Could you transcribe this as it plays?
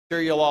sure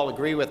you'll all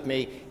agree with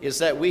me, is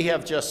that we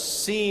have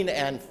just seen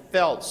and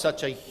felt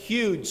such a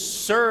huge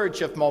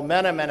surge of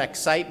momentum and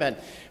excitement.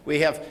 We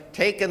have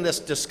taken this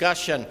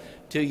discussion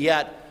to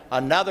yet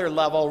another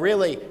level.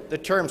 Really, the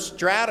term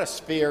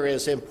stratosphere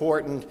is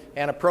important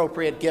and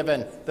appropriate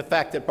given the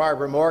fact that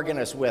Barbara Morgan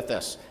is with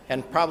us,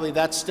 and probably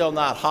that's still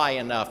not high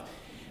enough.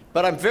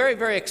 But I'm very,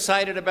 very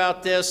excited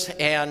about this,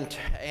 and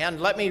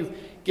let me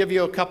give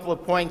you a couple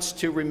of points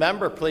to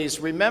remember,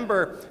 please.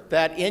 Remember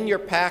that in your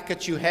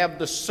packets you have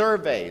the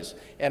surveys,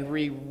 and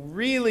we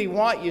really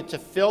want you to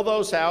fill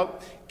those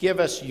out, give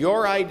us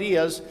your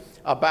ideas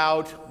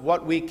about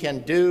what we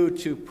can do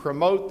to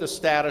promote the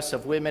status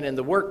of women in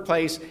the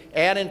workplace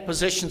and in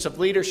positions of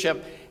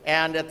leadership,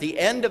 and at the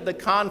end of the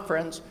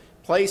conference,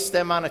 place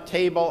them on a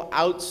table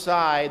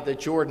outside the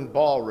Jordan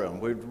Ballroom.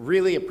 We'd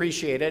really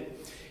appreciate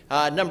it.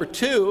 Number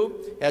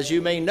two, as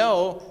you may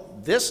know,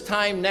 this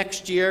time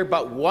next year,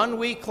 but 1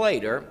 week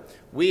later,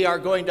 we are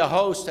going to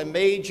host a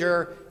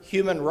major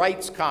human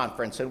rights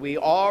conference, and we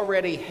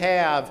already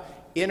have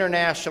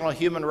international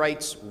human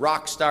rights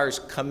rock stars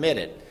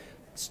committed.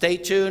 Stay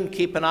tuned,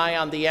 keep an eye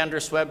on the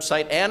Andrus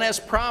website, and as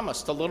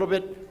promised a little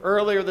bit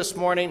earlier this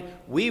morning,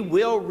 we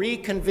will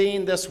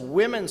reconvene this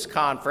women's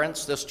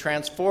conference, this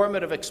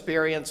transformative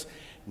experience,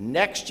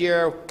 next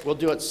year. We'll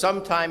do it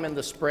sometime in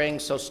the spring,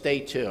 so stay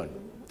tuned.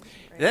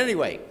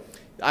 Anyway,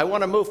 I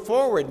want to move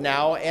forward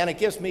now, and it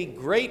gives me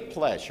great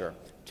pleasure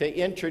to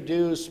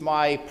introduce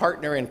my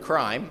partner in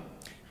crime,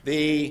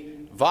 the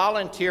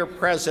volunteer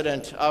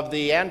president of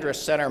the Andrus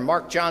Center,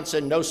 Marc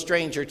Johnson, no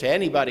stranger to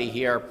anybody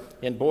here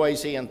in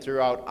Boise and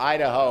throughout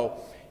Idaho.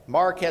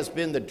 Marc has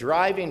been the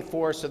driving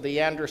force of the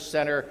Andrus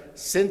Center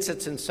since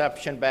its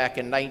inception back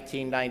in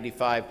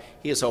 1995.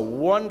 He is a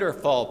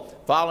wonderful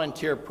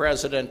volunteer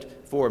president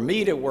for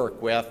me to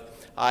work with.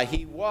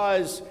 He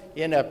was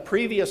in a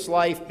previous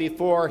life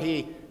before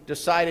he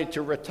decided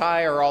to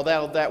retire,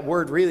 although that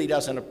word really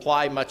doesn't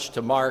apply much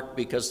to Marc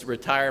because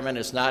retirement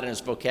is not in his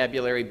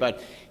vocabulary,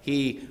 but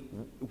he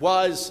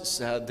was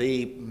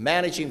the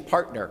managing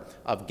partner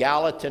of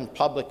Gallatin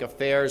Public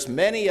Affairs.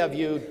 Many of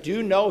you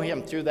do know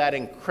him through that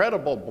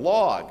incredible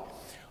blog,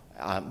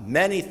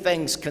 Many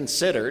Things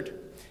Considered.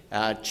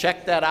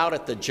 Check that out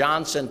at the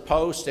Johnson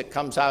Post. It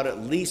comes out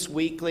at least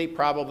weekly.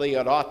 Probably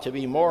it ought to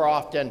be more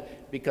often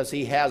because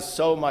he has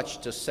so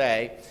much to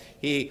say.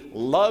 He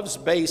loves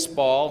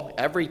baseball,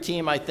 every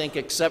team I think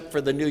except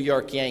for the New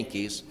York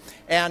Yankees.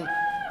 And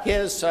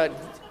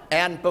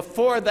and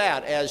before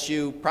that, as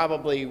you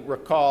probably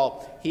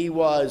recall, he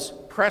was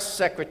press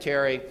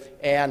secretary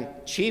and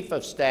chief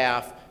of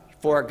staff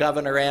for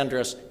Governor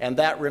Andrus, and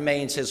that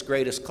remains his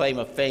greatest claim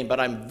of fame.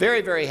 But I'm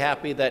very, very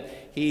happy that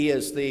he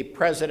is the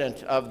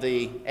president of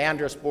the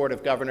Andrus Board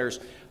of Governors.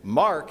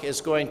 Marc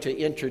is going to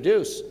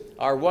introduce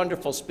our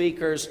wonderful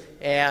speakers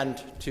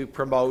and to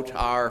promote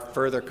our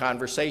further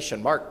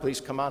conversation. Marc,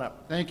 please come on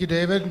up. Thank you,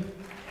 David.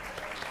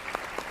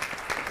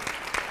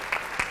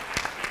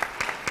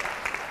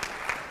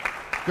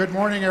 Good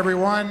morning,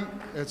 everyone.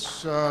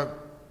 It's a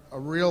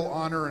real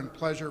honor and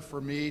pleasure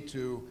for me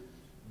to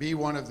be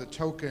one of the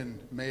token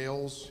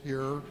males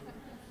here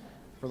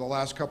for the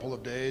last couple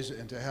of days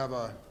and to have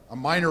a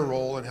minor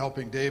role in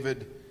helping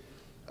David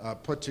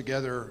put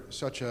together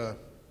such a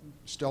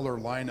stellar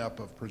lineup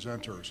of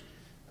presenters.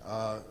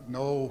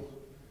 No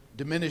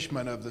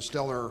diminishment of the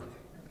stellar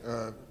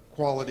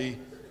quality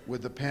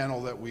with the panel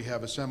that we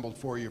have assembled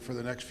for you for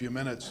the next few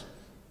minutes.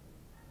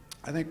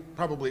 I think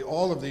probably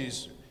all of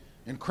these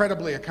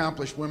incredibly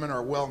accomplished women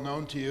are well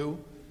known to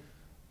you.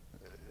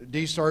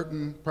 Dee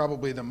Sarton,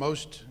 probably the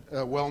most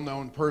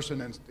well-known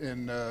person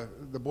in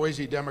the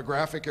Boise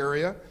demographic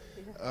area,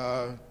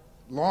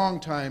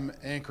 longtime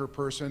anchor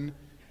person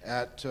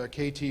at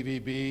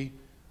KTVB,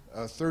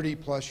 30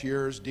 plus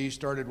years. Dee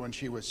started when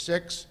she was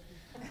 6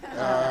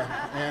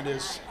 and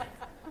is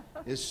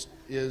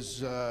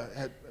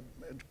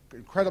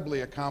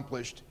incredibly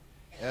accomplished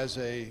as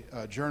a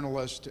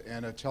journalist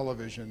and a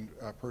television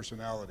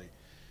personality.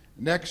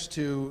 Next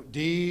to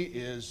Dee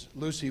is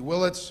Luci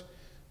Willits,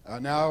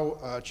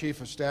 now Chief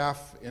of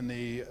Staff in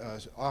the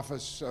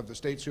Office of the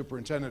State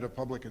Superintendent of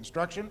Public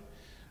Instruction,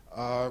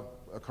 a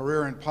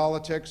career in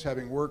politics,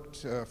 having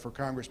worked for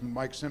Congressman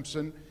Mike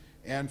Simpson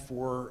and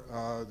for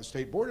the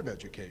State Board of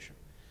Education.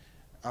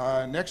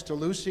 Next to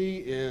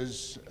Luci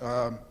is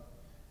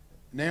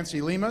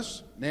Nancy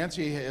Lemas.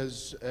 Nancy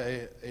is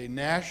a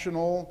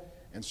national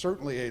and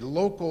certainly a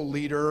local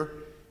leader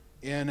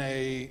in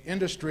an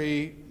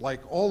industry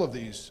like all of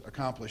these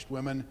accomplished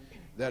women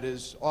that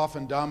is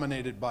often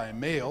dominated by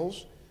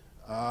males.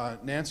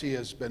 Nancy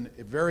has been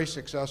very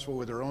successful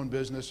with her own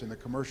business in the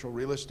commercial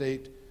real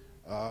estate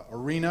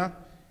arena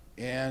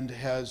and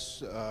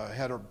has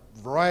had a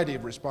variety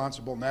of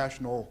responsible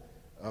national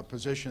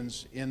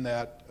positions in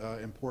that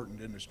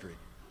important industry.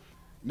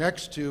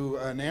 Next to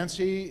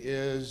Nancy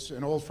is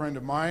an old friend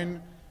of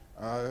mine,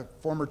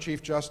 former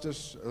Chief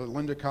Justice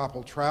Linda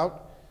Copple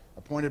Trout,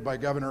 appointed by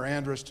Governor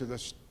Andrus to the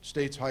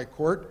state's High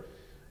Court.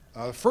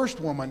 The first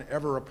woman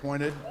ever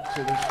appointed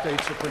to the state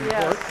Supreme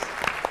Court.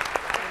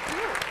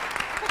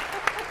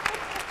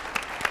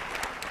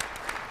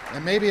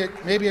 And maybe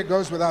it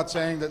goes without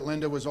saying that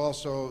Linda was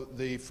also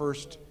the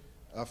first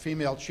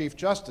female Chief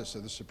Justice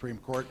of the Supreme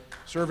Court,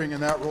 serving in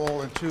that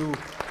role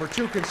for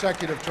 2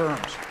 consecutive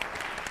terms.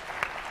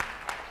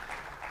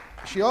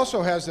 She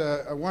also has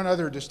one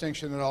other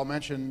distinction that I'll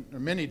mention, or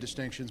many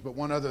distinctions, but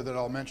one other that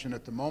I'll mention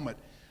at the moment.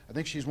 I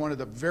think she's one of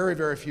the very,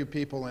 very few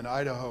people in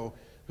Idaho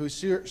who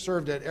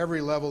served at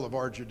every level of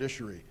our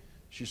judiciary.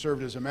 She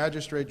served as a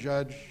magistrate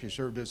judge, she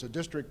served as a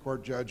district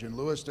court judge in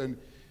Lewiston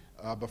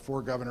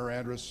before Governor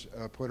Andrus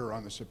put her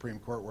on the Supreme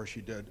Court, where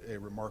she did a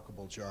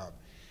remarkable job.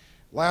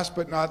 Last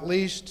but not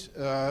least,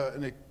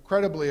 an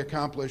incredibly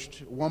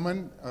accomplished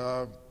woman,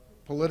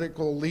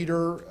 political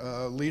leader,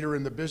 leader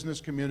in the business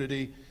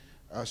community,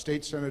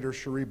 State Senator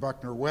Cherie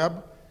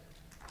Buckner-Webb,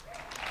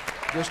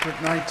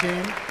 District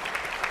 19.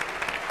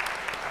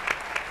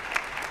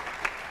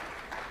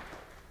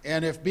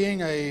 And if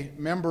being a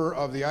member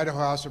of the Idaho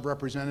House of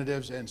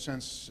Representatives and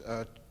since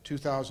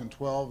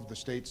 2012 the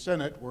State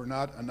Senate were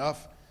not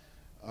enough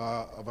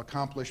of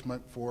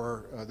accomplishment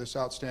for this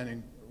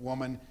outstanding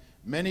woman,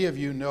 many of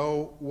you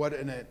know what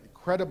an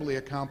incredibly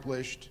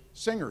accomplished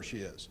singer she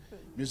is,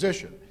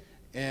 musician.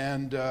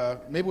 And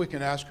maybe we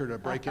can ask her to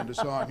break into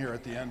song here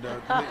at the end to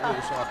lead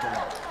us off the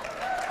line.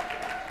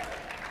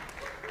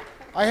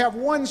 I have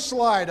one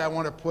slide I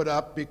want to put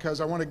up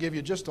because I want to give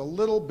you just a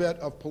little bit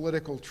of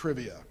political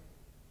trivia.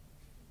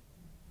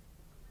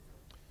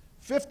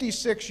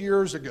 56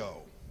 years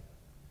ago,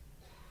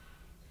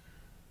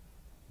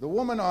 the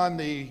woman on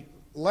the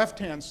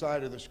left-hand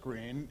side of the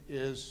screen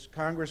is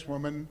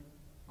Congresswoman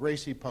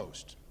Gracie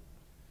Post.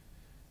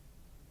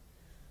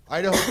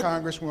 Idaho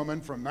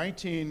Congresswoman from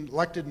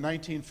elected in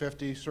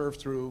 1950,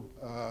 served through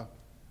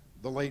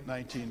the late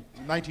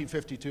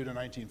 1952 to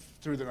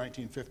through the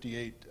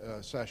 1958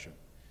 session.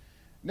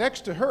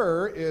 Next to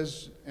her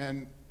is,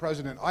 and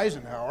President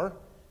Eisenhower,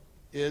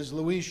 is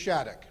Louise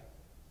Shattuck.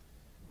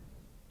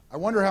 I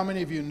wonder how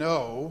many of you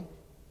know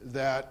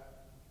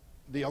that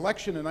the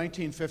election in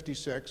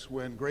 1956,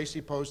 when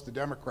Gracie Post, the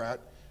Democrat,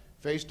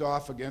 faced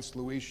off against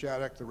Louise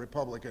Shattuck, the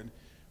Republican,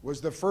 was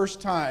the first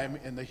time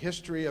in the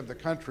history of the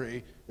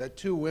country that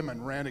 2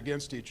 women ran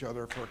against each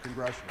other for a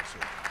congressional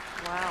seat.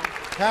 Wow.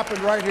 It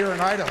happened right here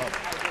in Idaho.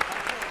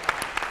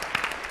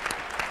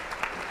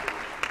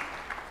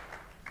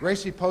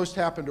 Gracie Post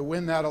happened to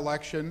win that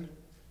election,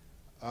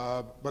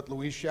 but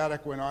Louise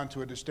Shattuck went on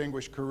to a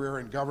distinguished career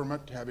in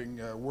government, having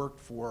worked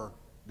for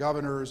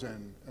governors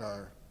and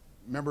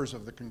members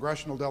of the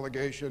congressional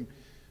delegation,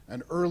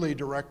 an early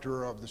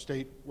director of the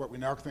state, what we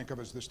now think of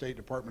as the State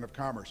Department of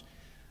Commerce.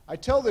 I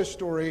tell this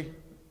story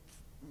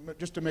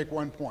just to make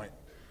one point.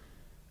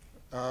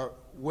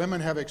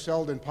 Women have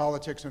excelled in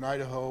politics in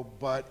Idaho,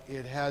 but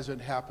it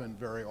hasn't happened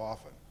very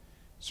often.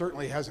 It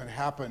certainly hasn't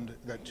happened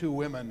that 2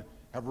 women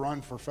have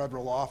run for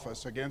federal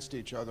office against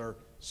each other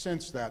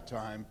since that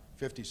time,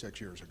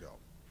 56 years ago.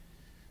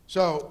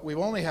 So we've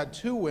only had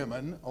 2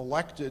 women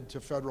elected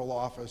to federal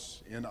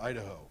office in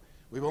Idaho.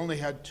 We've only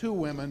had 2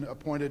 women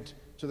appointed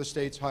to the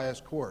state's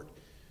highest court.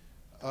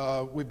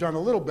 We've done a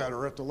little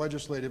better at the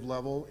legislative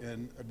level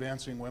in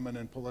advancing women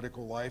in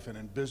political life and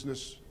in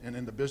business and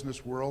in the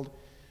business world.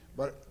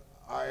 But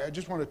I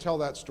just want to tell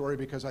that story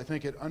because I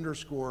think it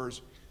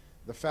underscores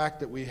the fact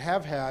that we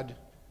have had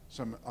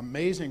some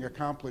amazing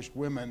accomplished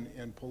women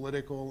in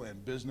political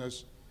and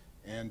business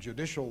and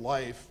judicial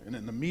life and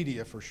in the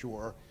media for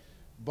sure,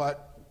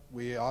 but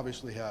we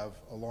obviously have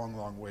a long,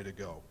 long way to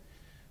go.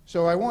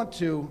 So I want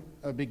to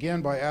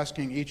begin by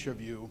asking each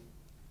of you,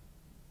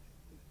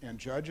 and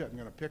Judge, I'm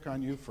going to pick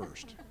on you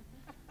first.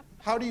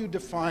 How do you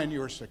define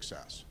your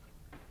success?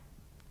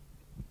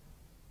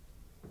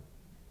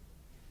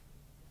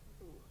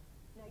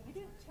 Now, you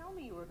didn't tell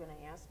me you were going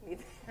to ask me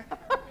that.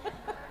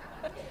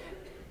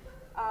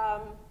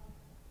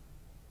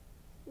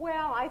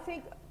 Well, I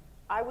think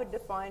I would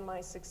define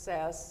my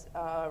success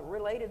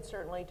related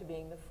certainly to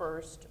being the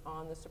first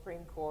on the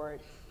Supreme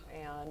Court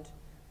and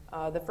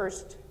the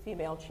first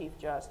female Chief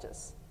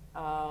Justice.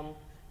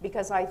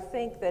 Because I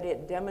think that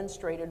it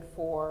demonstrated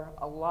for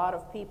a lot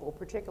of people,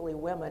 particularly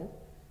women,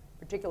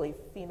 particularly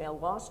female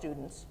law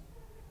students,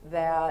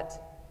 that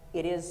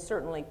it is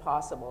certainly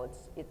possible.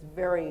 It's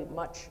very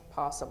much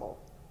possible.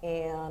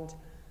 And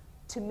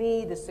to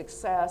me, the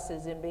success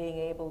is in being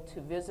able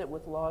to visit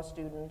with law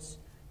students,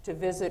 to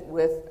visit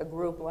with a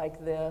group like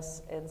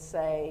this and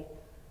say,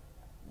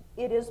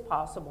 it is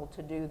possible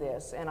to do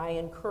this. And I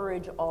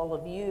encourage all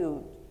of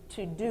you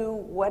to do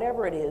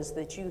whatever it is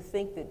that you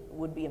think that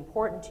would be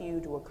important to you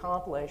to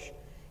accomplish.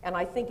 And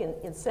I think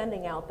in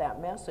sending out that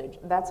message,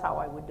 that's how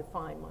I would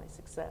define my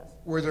success.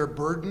 Were there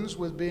burdens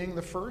with being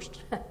the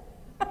first?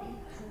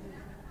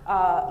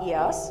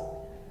 Yes.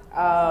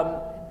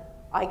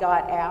 I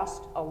got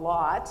asked a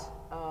lot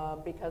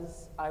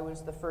because I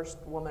was the first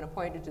woman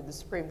appointed to the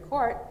Supreme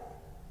Court.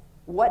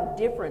 What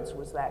difference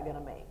was that going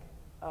to make?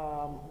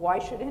 Why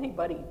should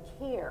anybody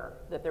care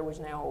that there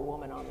was now a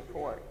woman on the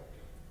court?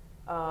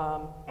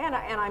 And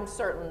I'm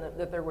certain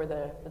that there were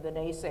the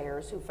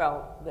naysayers who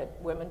felt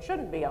that women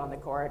shouldn't be on the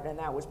court, and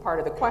that was part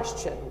of the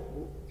question.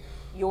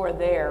 You're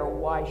there,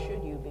 why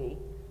should you be?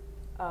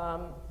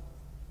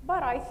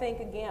 But I think,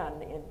 again,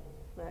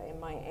 in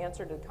my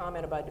answer to the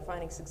comment about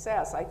defining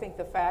success, I think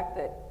the fact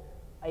that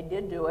I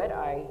did do it,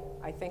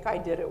 I think I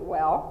did it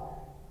well.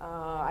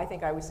 I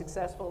think I was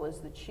successful as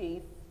the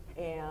chief,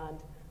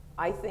 and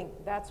I think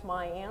that's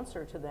my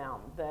answer to them,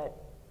 that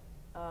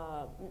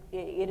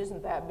it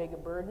isn't that big a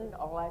burden.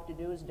 All I have to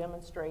do is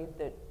demonstrate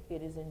that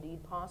it is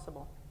indeed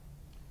possible.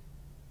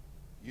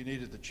 You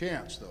needed the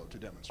chance, though, to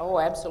demonstrate. Oh,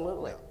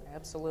 absolutely, Yeah.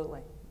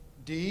 absolutely.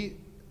 D.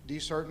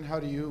 Sarton, how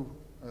do you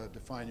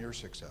define your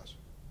success?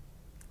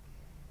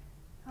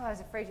 Oh, I was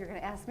afraid you were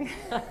going to ask me,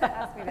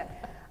 ask me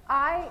that.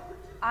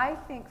 I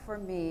think for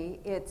me,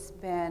 it's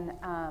been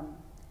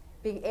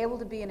being able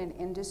to be in an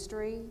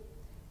industry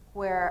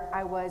where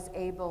I was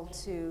able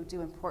to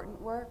do important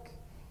work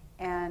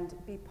and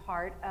be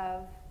part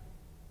of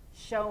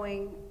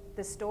showing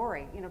the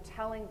story, you know,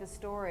 telling the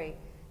story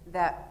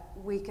that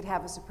we could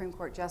have a Supreme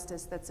Court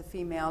justice that's a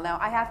female. Now,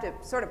 I have to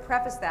sort of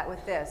preface that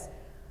with this,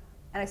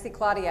 and I see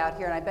Claudia out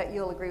here, and I bet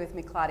you'll agree with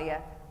me,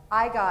 Claudia.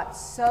 I got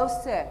so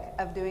sick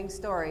of doing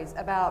stories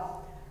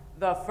about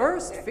the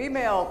first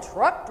female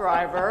truck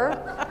driver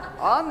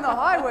on the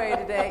highway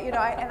today, you know,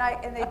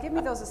 and they give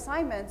me those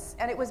assignments,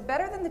 and it was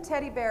better than the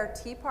teddy bear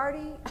tea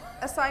party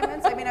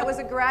assignments. I mean, it was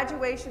a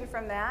graduation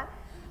from that.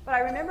 But I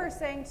remember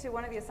saying to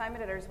one of the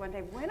assignment editors one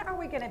day, when are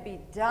we going to be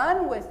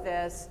done with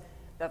this?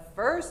 The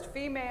first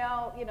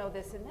female, you know,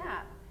 this and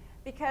that,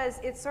 because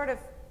it sort of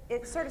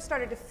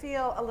started to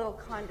feel a little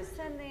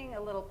condescending,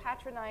 a little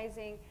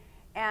patronizing,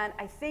 and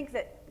I think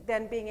that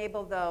then being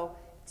able, though,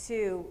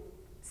 to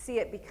see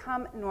it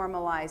become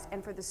normalized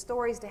and for the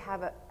stories to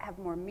have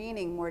more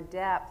meaning, more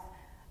depth,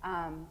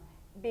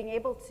 being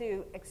able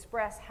to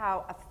express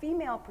how a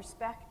female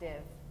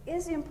perspective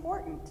is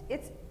important.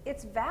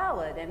 It's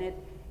valid, and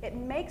it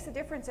makes a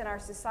difference in our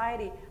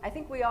society. I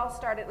think we all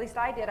started, at least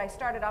I did, I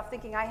started off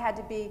thinking I had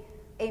to be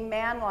a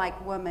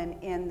man-like woman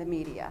in the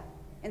media,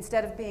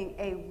 instead of being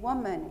a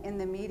woman in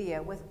the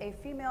media with a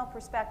female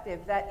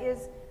perspective that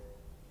is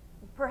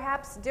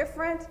perhaps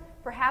different,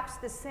 perhaps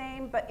the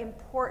same, but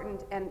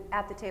important and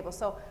at the table.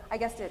 So I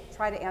guess to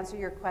try to answer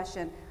your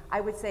question,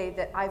 I would say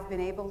that I've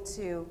been able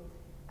to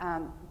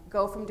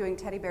go from doing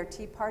teddy bear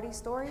tea party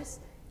stories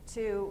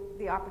to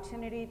the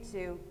opportunity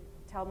to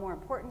tell more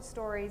important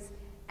stories,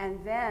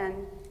 and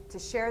then to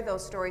share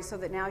those stories so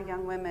that now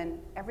young women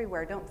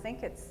everywhere don't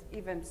think it's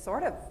even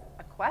sort of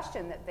a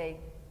question that they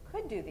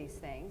could do these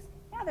things.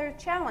 Yeah, there are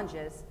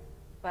challenges,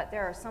 but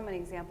there are so many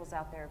examples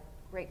out there of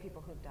great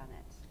people who've done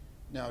it.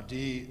 Now,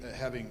 Dee,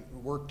 having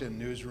worked in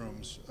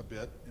newsrooms a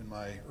bit in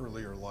my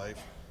earlier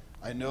life,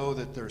 I know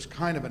that there's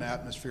kind of an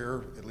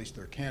atmosphere, at least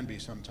there can be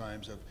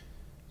sometimes, of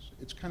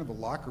it's kind of a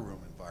locker room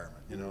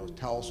environment, you know,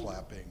 towel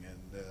slapping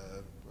and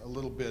a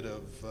little bit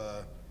of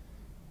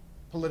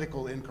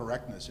political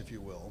incorrectness, if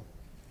you will.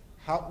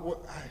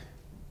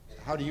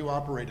 How do you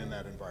operate in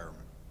that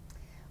environment?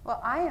 Well,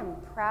 I am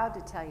proud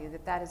to tell you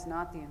that that is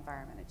not the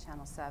environment at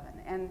Channel 7.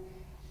 And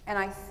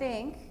I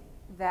think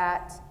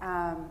that,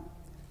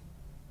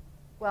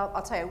 well,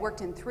 I'll tell you, I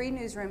worked in 3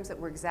 newsrooms that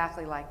were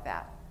exactly like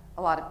that.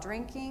 A lot of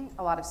drinking,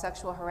 a lot of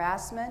sexual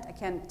harassment. I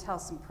can tell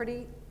some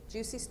pretty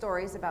juicy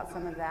stories about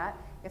some of that.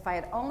 If I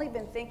had only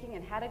been thinking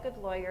and had a good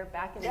lawyer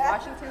back in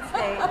Washington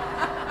State,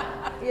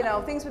 you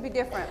know, things would be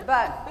different.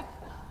 But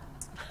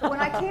when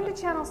I came to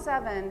Channel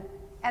 7,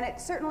 and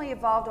it certainly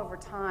evolved over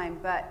time,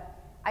 but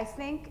I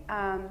think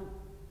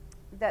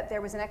that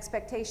there was an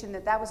expectation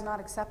that that was not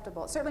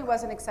acceptable. It certainly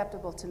wasn't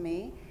acceptable to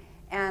me.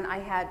 And I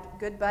had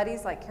good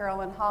buddies like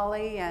Carolyn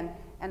Hawley and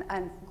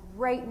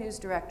great news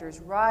directors,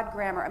 Rod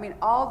Grammer, I mean,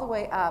 all the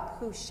way up,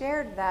 who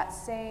shared that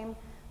same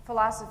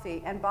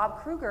philosophy. And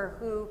Bob Kruger,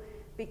 who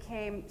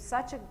became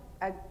such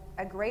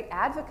a great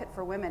advocate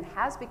for women,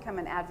 has become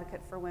an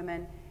advocate for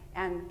women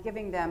and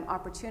giving them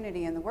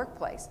opportunity in the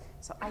workplace.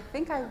 So I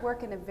think I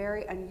work in a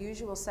very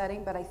unusual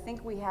setting, but I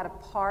think we had a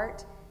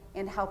part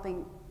in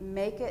helping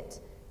make it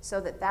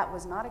so that that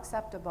was not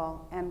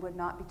acceptable and would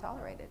not be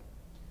tolerated.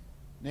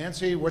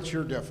 Nancy, what's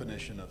your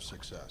definition of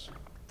success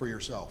for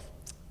yourself?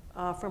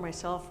 For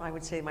myself, I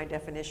would say my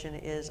definition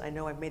is I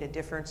know I've made a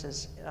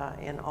difference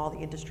in all the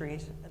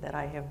industries that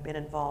I have been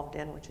involved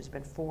in, which has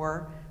been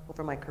 4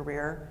 over my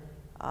career.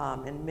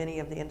 In many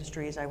of the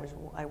industries, I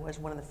was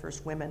one of the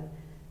first women.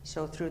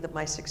 So through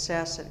my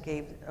success, I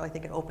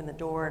think it opened the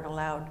door and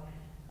allowed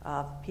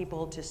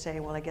people to say,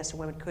 well, I guess a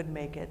woman could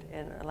make it,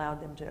 and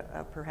allowed them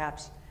to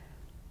perhaps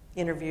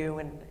interview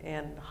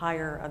and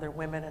hire other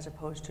women, as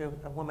opposed to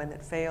a woman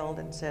that failed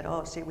and said,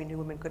 oh, see, we knew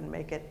women couldn't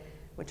make it,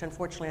 which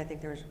unfortunately I think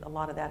there's a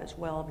lot of that as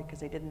well, because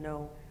they didn't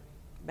know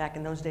back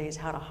in those days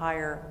how to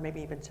hire,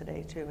 maybe even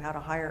today too, how to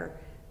hire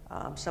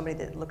somebody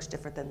that looks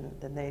different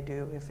than they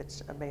do if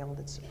it's a male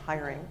that's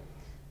hiring.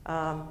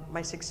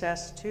 My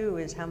success too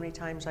is how many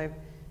times I've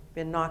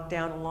been knocked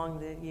down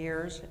along the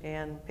years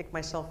and picked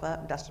myself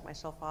up, dusted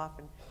myself off,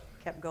 and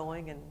kept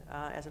going. And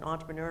as an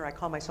entrepreneur, I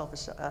call myself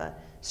a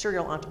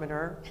serial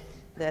entrepreneur,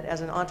 that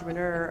as an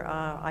entrepreneur,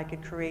 I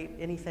could create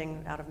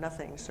anything out of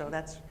nothing. So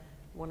that's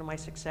one of my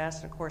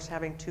success. And of course,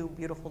 having 2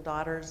 beautiful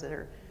daughters that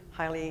are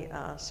highly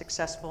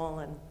successful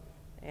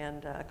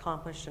and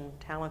accomplished and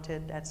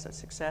talented. That's a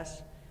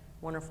success.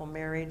 Wonderful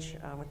marriage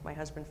with my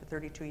husband for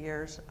 32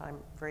 years. I'm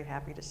very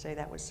happy to say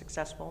that was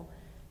successful.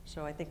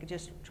 So I think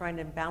just trying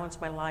to balance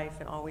my life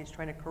and always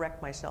trying to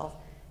correct myself,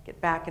 get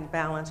back in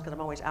balance, because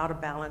I'm always out of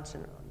balance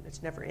and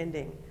it's never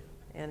ending.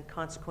 And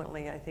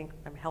consequently, I think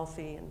I'm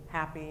healthy and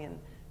happy and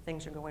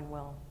things are going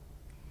well.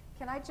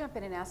 Can I jump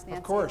in and ask Nancy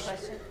Of course. a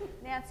question?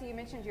 Nancy, you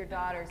mentioned your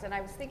daughters, and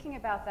I was thinking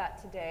about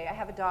that today. I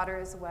have a daughter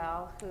as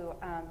well who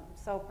I'm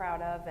so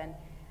proud of, and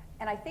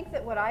I think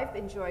that what I've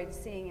enjoyed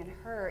seeing in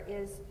her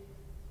is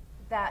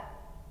that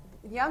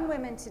young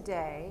women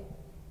today,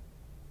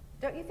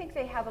 don't you think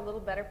they have a little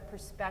better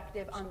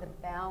perspective on the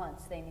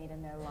balance they need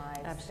in their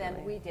lives Absolutely.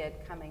 than we did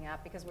coming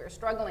up, because we were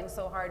struggling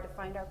so hard to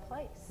find our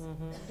place?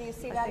 Do you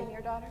see that in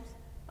your daughters?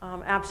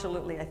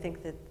 Absolutely. I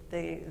think that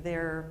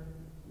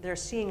they're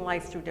seeing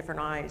life through different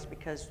eyes,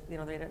 because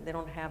they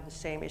don't have the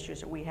same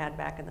issues that we had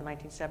back in the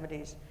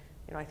 1970s.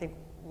 I think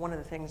one of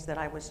the things that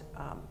I was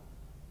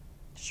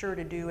sure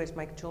to do as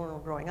my children were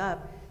growing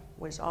up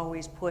was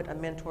always put a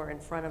mentor in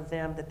front of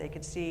them that they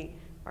could see.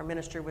 Our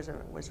minister was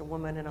a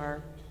woman,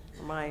 and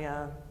my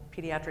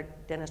pediatric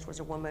dentist was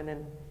a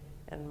woman,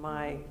 and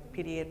my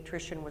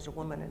pediatrician was a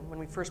woman. And when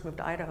we first moved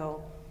to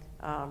Idaho,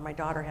 my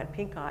daughter had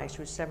pink eye. She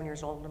was 7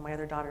 years old, and my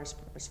other daughter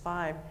was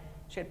 5.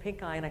 She had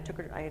pink eye, and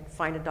I had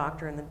find a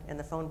doctor in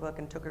the phone book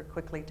and took her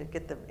quickly to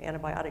get the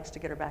antibiotics to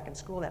get her back in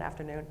school that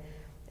afternoon.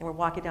 And we're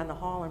walking down the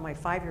hall, and my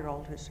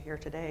 5-year-old, who's here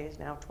today, is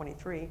now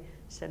 23,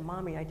 said,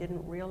 "Mommy, I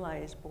didn't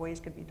realize boys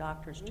could be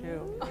doctors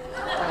too."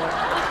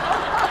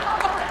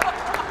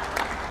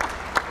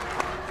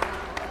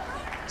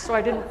 So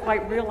I didn't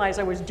quite realize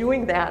I was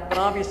doing that, but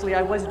obviously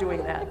I was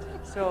doing that.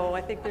 So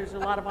I think there's a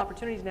lot of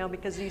opportunities now,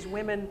 because these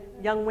women,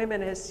 young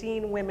women, has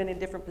seen women in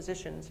different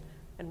positions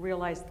and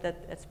realized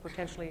that it's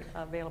potentially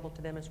available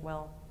to them as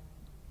well.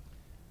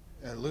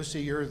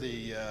 Luci, you're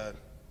the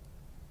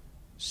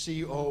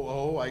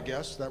COO, I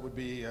guess, that would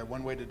be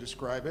one way to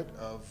describe it,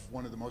 of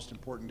one of the most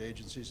important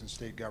agencies in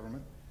state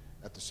government,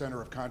 at the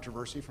center of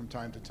controversy from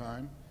time to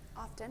time.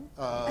 Often.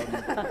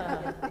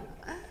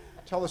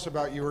 Tell us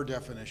about your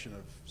definition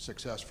of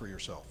success for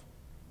yourself.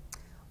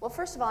 Well,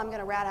 first of all, I'm going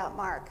to rat out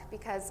Marc,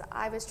 because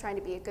I was trying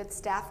to be a good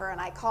staffer,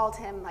 and I called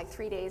him like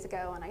 3 days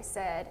ago, and I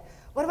said,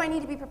 "What do I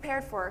need to be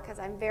prepared for? Because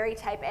I'm very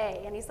type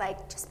A." And he's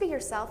like, "Just be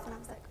yourself." And I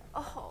was like,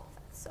 "Oh,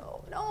 that's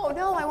so,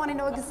 no, I want to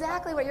know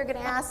exactly what you're going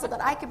to ask so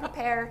that I can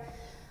prepare."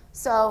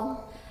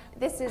 So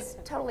this is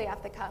totally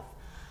off the cuff.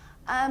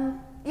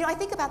 I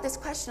think about this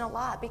question a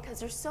lot, because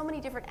there's so many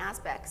different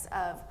aspects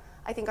of,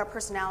 I think, our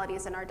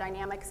personalities and our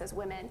dynamics as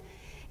women.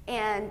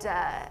 And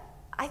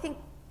I think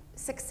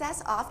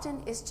success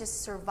often is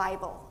just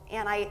survival.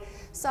 And I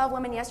saw a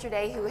woman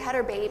yesterday who had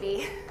her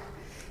baby.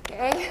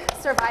 Okay,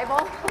 survival.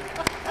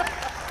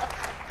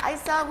 I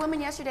saw a woman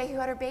yesterday who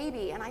had her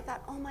baby, and I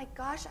thought, oh my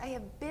gosh, I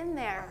have been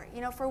there.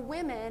 For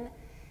women,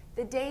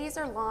 the days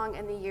are long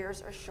and the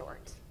years are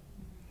short.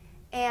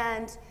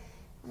 And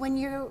when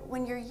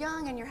you're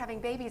young and you're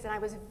having babies, and I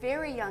was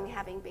very young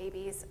having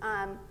babies,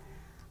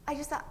 I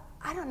just thought,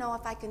 I don't know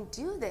if I can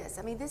do this.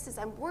 I mean,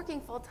 I'm working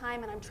full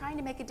time, and I'm trying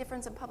to make a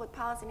difference in public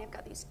policy, and I've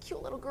got these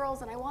cute little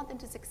girls, and I want them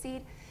to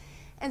succeed.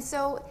 And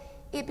so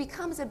it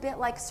becomes a bit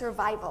like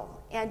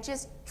survival, and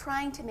just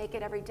trying to make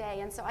it every day.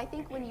 And so I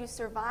think when you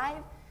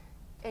survive,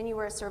 and you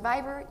are a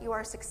survivor, you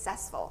are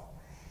successful.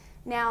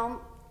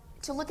 Now,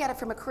 to look at it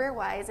from a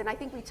career-wise, and I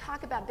think we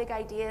talk about big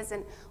ideas,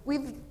 and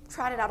we've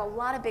trotted out a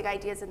lot of big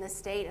ideas in this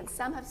state, and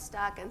some have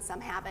stuck and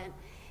some haven't.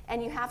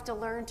 And you have to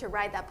learn to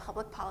ride that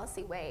public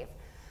policy wave.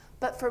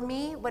 But for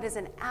me, what is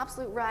an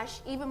absolute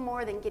rush, even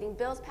more than getting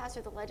bills passed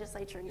through the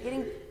legislature and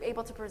getting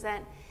able to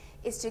present,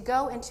 is to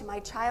go into my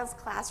child's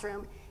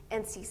classroom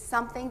and see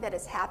something that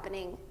is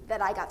happening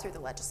that I got through the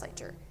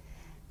legislature.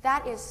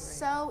 That is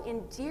so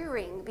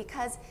endearing,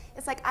 because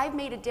it's like I've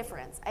made a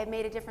difference. I've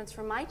made a difference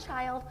for my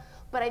child,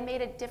 but I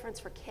made a difference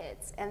for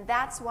kids. And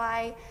that's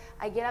why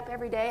I get up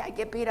every day. I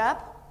get beat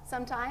up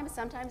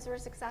sometimes we're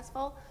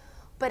successful.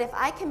 But if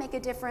I can make a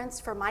difference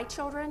for my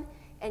children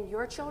and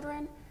your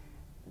children,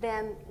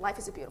 then life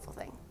is a beautiful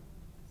thing.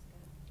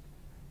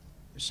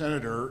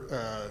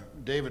 Senator,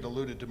 David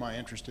alluded to my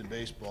interest in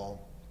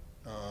baseball.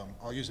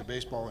 I'll use a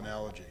baseball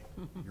analogy.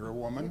 You're a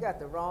woman. You got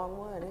the wrong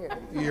one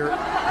here.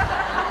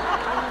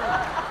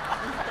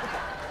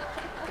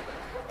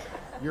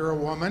 You're a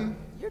woman.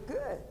 You're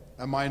good.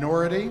 A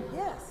minority.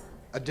 Yes.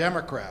 A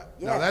Democrat.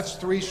 Yes. Now that's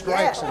 3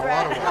 strikes in a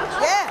lot of ways.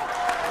 Yeah.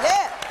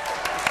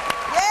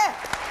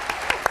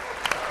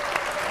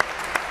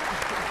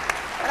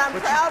 And I'm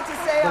proud to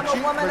say I'm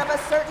a woman of a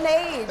certain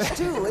age,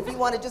 too, if you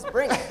want to just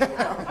bring it.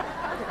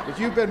 But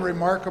you've been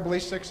remarkably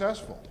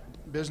successful,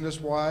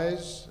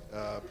 business-wise,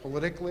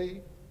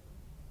 politically.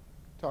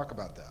 Talk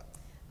about that.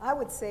 I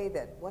would say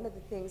that one of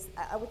the things,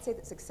 I would say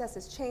that success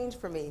has changed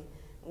for me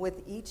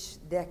with each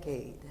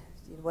decade,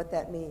 what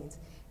that means.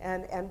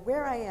 And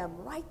where I am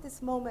right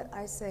this moment,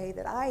 I say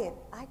that I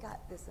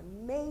got this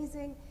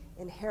amazing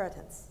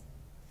inheritance.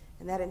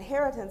 And that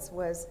inheritance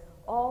was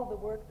all the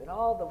work that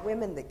all the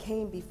women that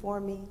came before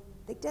me,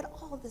 They did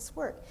all of this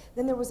work.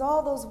 Then there was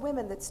all those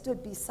women that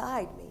stood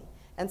beside me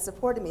and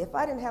supported me. If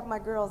I didn't have my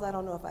girls, I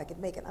don't know if I could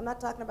make it. I'm not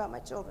talking about my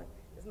children,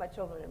 because my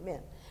children are men,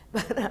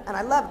 and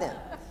I love them.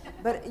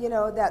 But you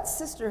know, that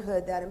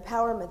sisterhood, that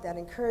empowerment, that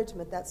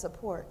encouragement, that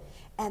support.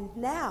 And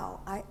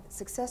now,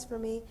 success for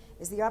me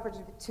is the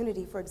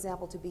opportunity, for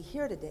example, to be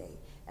here today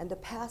and to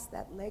pass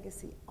that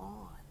legacy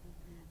on.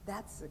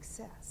 That's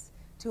success.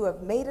 To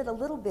have made it a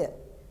little bit,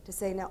 to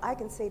say, now I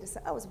can say to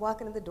I was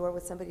walking in the door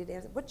with somebody today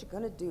and said, what you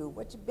gonna do?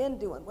 What you been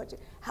doing?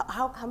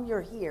 How come you're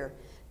here?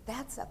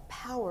 That's a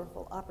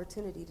powerful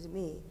opportunity to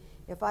me.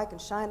 If I can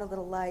shine a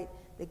little light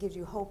that gives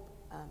you hope,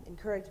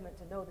 encouragement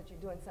to know that you're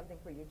doing something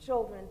for your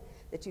children,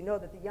 that you know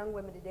that the young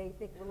women today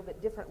think a little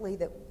bit differently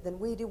than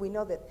we do. We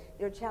know that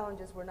their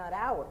challenges were not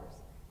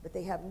ours, but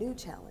they have new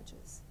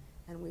challenges.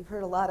 And we've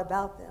heard a lot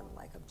about them,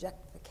 like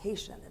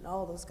objectification and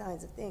all those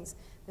kinds of things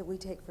that we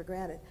take for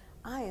granted.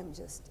 I am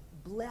just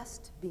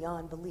blessed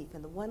beyond belief.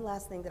 And the one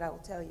last thing that I will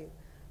tell you,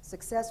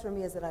 success for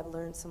me is that I've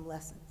learned some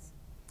lessons.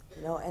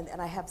 You know,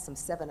 and I have some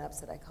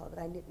 7-ups that I call it.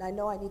 I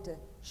know I need to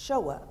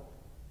show up.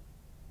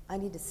 I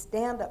need to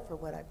stand up for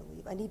what I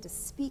believe. I need to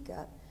speak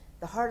up.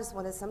 The hardest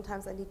one is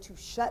sometimes I need to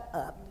shut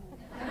up.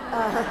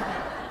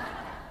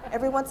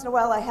 Every once in a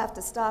while I have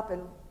to stop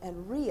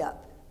and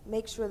re-up,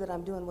 make sure that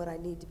I'm doing what I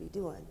need to be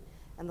doing.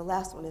 And the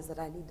last one is that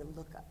I need to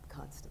look up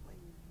constantly.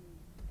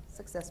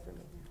 Success for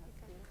me.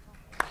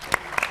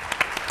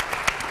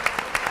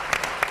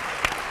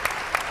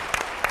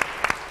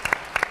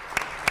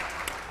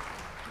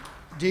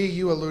 Dee,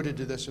 you alluded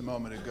to this a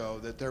moment ago,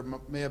 that there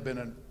may have been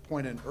a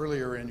point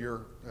earlier in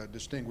your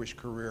distinguished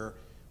career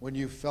when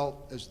you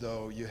felt as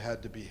though you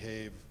had to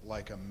behave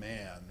like a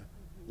man,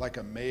 like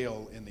a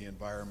male in the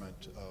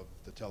environment of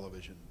the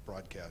television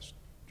broadcast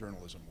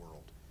journalism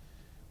world.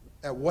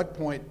 At what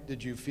point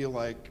did you feel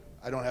like,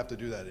 I don't have to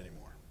do that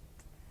anymore?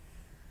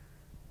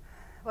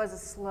 It was a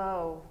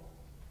slow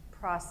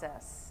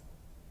process.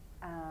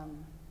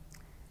 And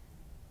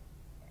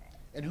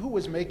who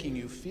was making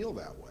you feel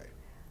that way?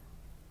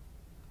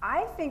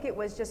 I think it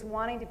was just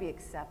wanting to be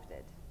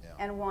accepted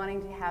and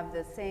wanting to have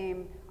the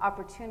same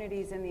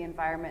opportunities in the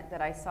environment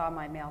that I saw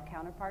my male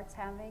counterparts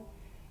having.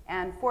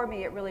 And for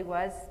me, it really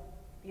was,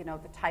 you know,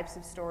 the types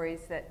of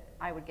stories that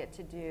I would get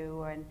to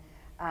do. And,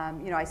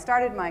 you know, I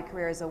started my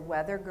career as a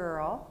weather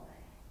girl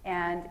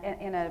and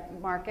in a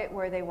market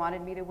where they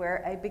wanted me to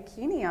wear a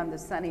bikini on the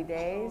sunny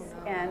days.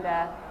 And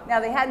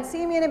now they hadn't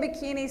seen me in a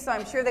bikini, so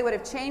I'm sure they would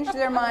have changed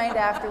their mind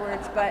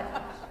afterwards. But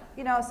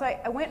you know, so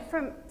I went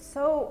from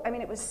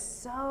it was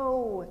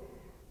so,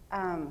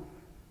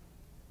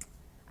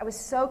 I was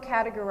so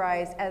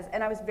categorized as,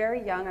 and I was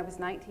very young, I was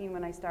 19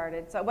 when I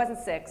started, so I wasn't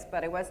 6,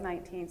 but I was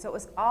 19. So it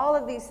was all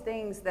of these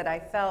things that I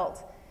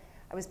felt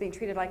I was being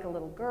treated like a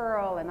little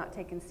girl and not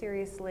taken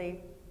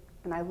seriously.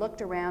 And I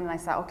looked around and I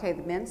saw, okay,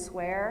 the men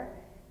swear,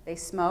 they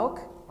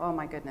smoke, oh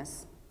my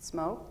goodness,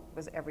 smoke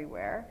was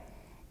everywhere.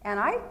 And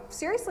I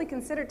seriously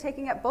considered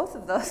taking up both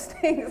of those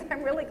things.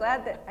 I'm really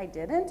glad that I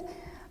didn't,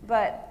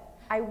 but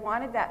I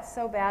wanted that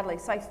so badly.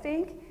 So I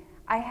think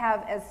I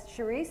have, as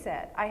Cherie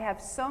said, I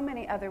have so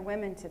many other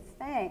women to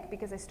thank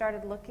because I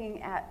started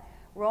looking at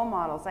role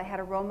models. I had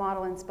a role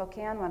model in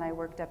Spokane when I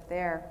worked up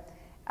there.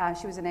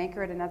 She was an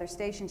anchor at another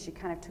station. She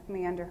kind of took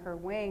me under her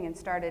wing and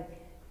started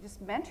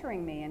just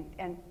mentoring me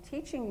and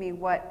teaching me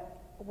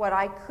what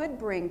I could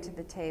bring to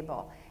the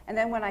table. And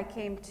then when I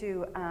came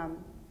to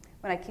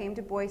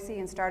Boise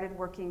and started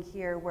working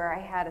here, where I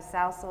had a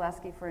Sal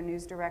Selesky for a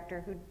news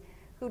director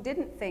who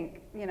didn't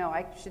think, you know,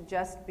 I should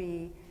just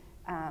be,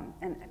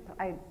 and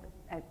I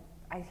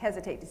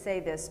hesitate to say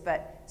this,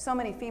 but so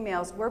many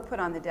females were put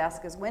on the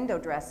desk as window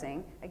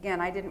dressing. Again,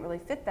 I didn't really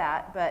fit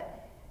that,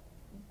 but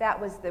that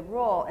was the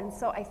role. And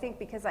so I think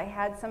because I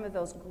had some of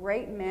those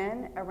great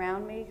men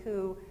around me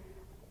who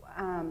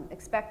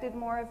expected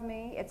more of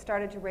me, it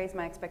started to raise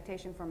my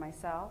expectation for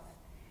myself.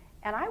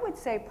 And I would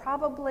say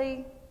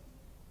probably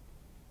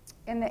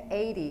in the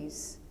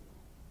 80s,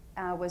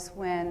 was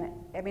when,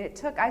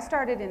 I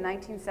started in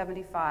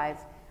 1975.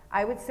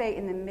 I would say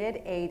in the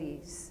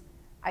mid-80s,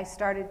 I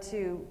started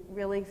to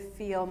really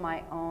feel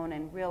my own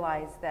and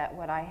realize that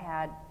what I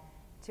had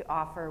to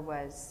offer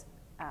was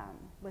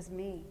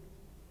me.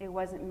 It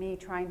wasn't me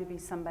trying to be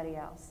somebody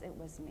else, it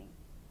was me.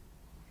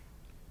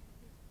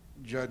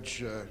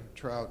 Judge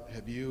Trout,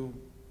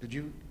 did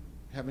you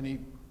have any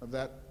of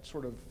that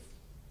sort of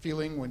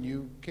feeling when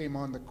you came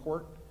on the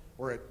court,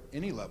 or at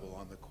any level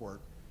on the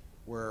court,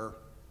 where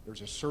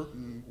there's a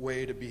certain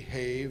way to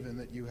behave and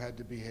that you had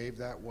to behave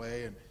that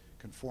way and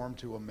conform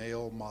to a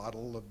male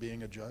model of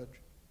being a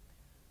judge?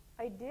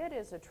 I did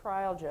as a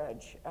trial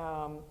judge,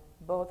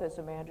 both as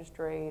a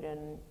magistrate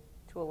and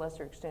to a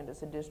lesser extent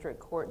as a district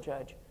court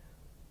judge.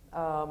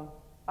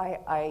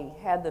 I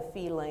had the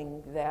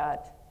feeling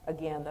that,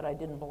 again, that I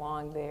didn't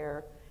belong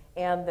there,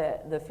 and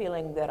that the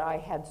feeling that I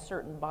had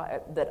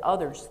that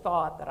others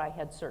thought that I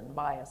had certain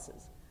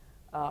biases.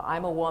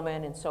 I'm a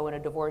woman, and so in a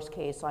divorce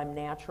case, I'm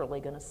naturally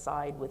going to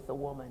side with the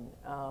woman.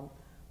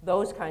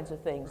 Those kinds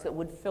of things that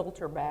would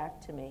filter back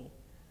to me.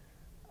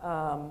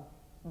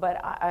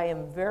 But I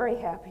am very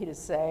happy to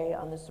say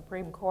on the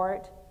Supreme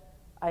Court,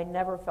 I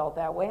never felt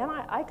that way. And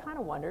I kind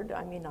of wondered,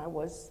 I mean, I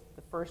was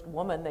the first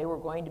woman they were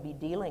going to be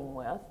dealing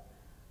with.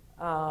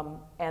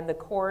 And the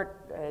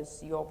court,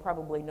 as you'll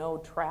probably know,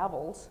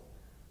 travels.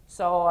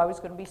 So I was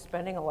going to be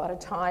spending a lot of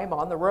time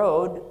on the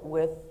road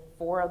with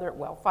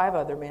 5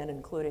 other men,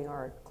 including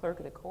our clerk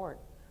of the court.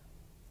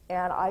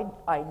 And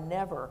I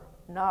never,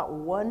 not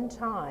one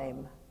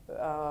time,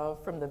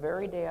 from the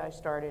very day I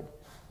started,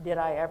 did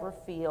I ever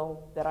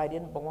feel that I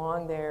didn't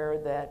belong there,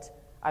 that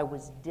I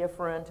was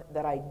different,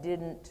 that I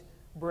didn't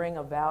bring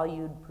a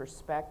valued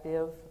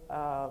perspective.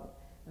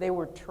 They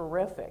were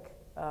terrific,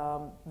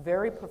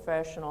 very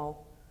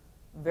professional,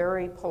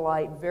 very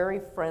polite, very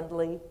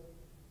friendly,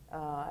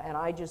 and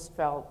I just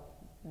felt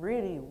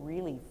really,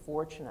 really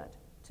fortunate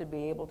to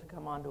be able to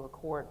come onto a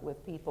court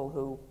with people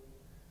who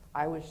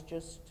I was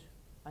just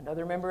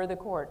another member of the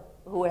court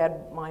who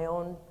had my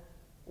own,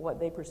 what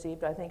they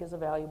perceived, I think, as a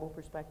valuable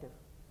perspective.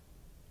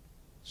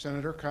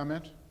 Senator,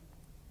 comment?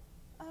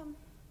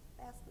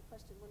 Ask the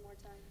question one more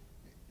time.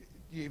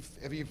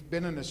 Have you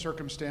been in a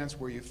circumstance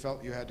where you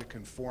felt you had to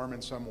conform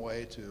in some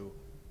way to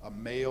a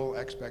male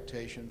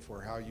expectation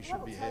for how you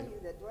should behave? I will tell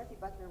you that Dorothy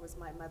Buckner was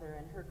my mother,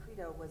 and her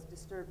credo was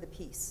disturb the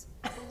peace.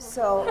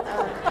 So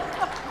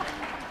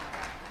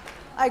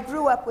I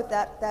grew up with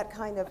that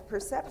kind of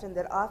perception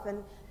that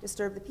often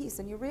disturbed the peace.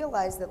 And you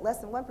realize that less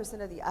than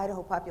 1% of the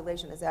Idaho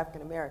population is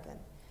African American.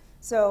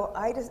 So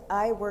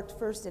I worked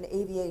first in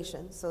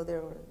aviation, so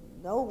there were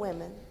no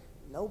women,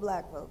 no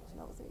black folks,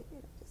 no.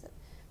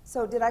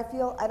 So did I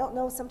feel, I don't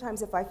know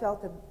sometimes if I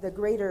felt the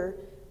greater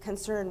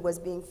concern was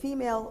being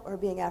female or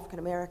being African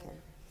American.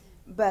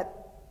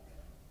 But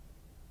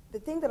the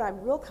thing that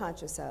I'm real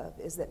conscious of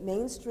is that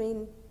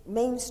mainstream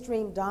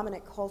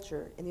dominant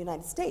culture in the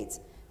United States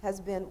has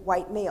been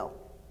white male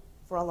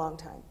for a long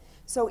time.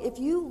 So if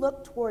you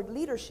look toward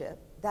leadership,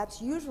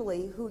 that's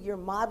usually who you're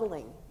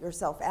modeling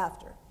yourself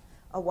after,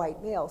 a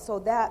white male. So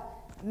that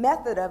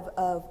method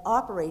of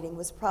operating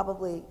was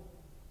probably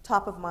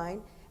top of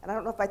mind. And I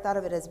don't know if I thought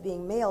of it as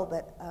being male,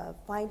 but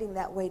finding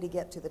that way to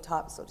get to the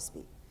top, so to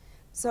speak.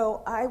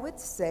 So I would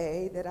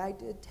say that I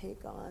did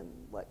take on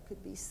what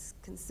could be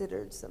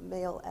considered some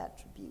male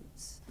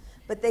attributes.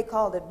 But they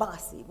called it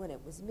bossy when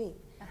it was me.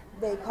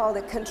 They called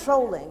it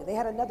controlling. They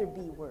had another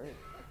B word,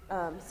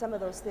 some of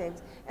those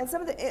things. And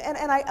some of the,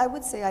 and I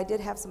would say I did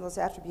have some of those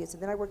attributes.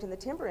 And then I worked in the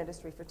timber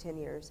industry for 10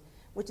 years,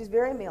 which is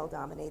very male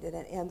dominated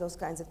and those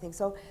kinds of things.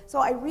 So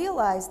I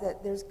realized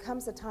that there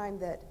comes a time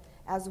that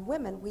as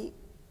women, we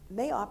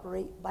may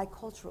operate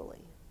biculturally.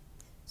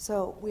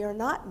 So we are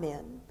not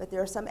men, but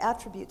there are some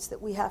attributes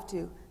that we have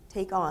to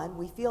take on.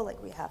 We feel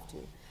like we have to.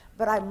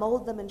 But I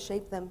mold them and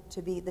shape them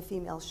to be the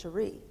female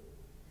Cherie.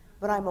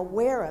 But I'm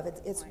aware of it.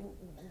 It's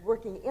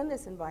working in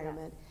this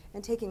environment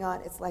and taking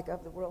on, it's like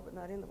of the world, but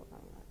not in the world.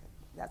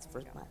 That's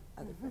for my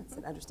other friends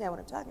that understand what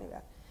I'm talking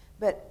about.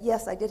 But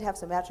yes, I did have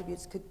some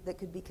attributes that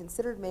could be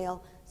considered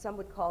male. Some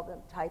would call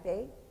them type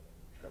A,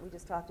 that we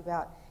just talked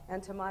about,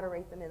 and to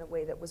moderate them in a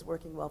way that was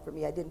working well for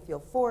me. I didn't feel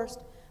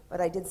forced,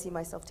 but I did see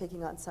myself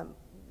taking on some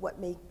what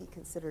may be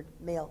considered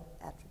male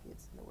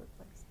attributes in the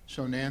workplace.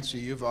 So Nancy,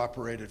 you've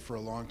operated for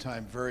a long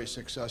time very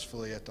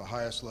successfully at the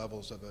highest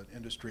levels of an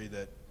industry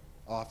that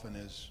often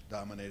is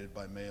dominated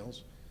by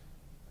males.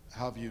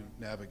 How have you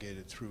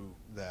navigated through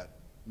that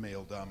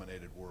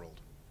male-dominated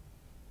world?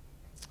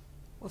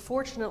 Well,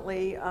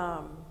 fortunately,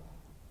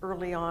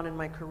 early on in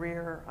my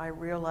career, I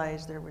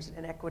realized there was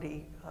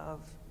inequity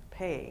of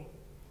pay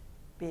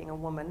being a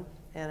woman,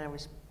 and I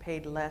was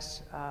paid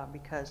less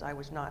because I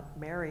was not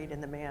married,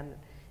 and the man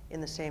in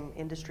the same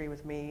industry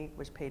with me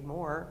was paid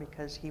more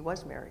because he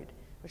was married,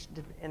 which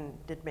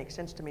did make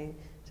sense to me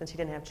since he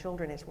didn't have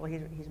children. It's, well,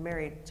 he's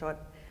married. So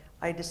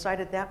I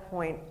decided at that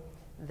point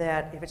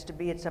that if it's to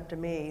be, it's up to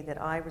me,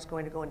 that I was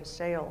going to go into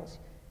sales.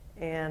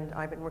 And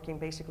I've been working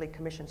basically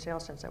commission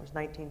sales since I was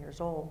 19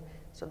 years old.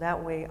 So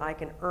that way I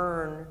can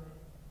earn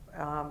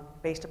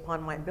based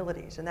upon my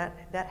abilities. And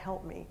that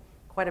helped me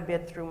quite a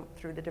bit through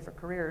the different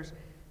careers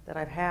that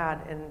I've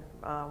had. And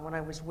when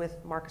I was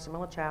with Marc,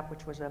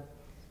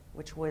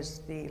 which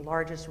was the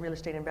largest real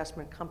estate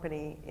investment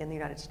company in the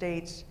United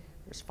States,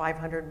 there's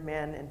 500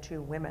 men and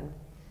 2 women.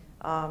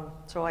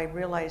 So I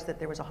realized that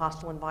there was a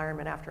hostile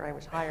environment after I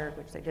was hired,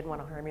 which they didn't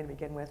want to hire me to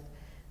begin with.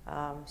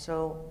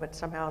 But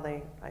somehow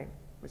I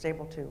was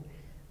able to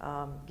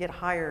get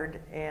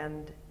hired,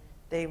 and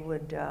they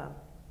would,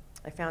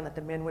 I found that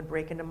the men would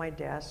break into my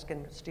desk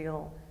and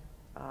steal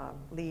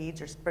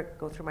leads, or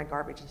go through my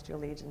garbage and steal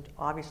leads, and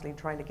obviously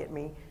trying to get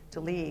me to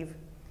leave.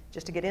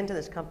 Just to get into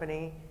this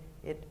company,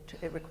 it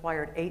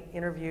required 8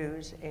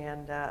 interviews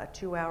and a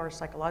 2-hour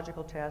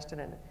psychological test and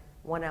a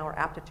 1-hour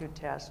aptitude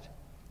test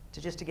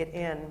to get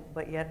in,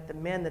 but yet the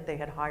men that they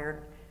had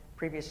hired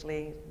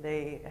previously,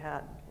 they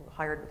had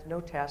hired with no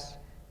tests,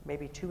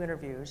 maybe 2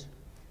 interviews.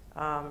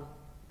 And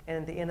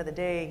at the end of the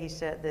day, he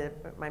said,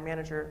 my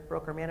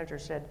broker manager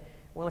said,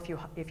 well,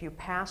 if you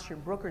pass your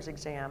broker's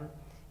exam,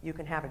 you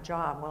can have a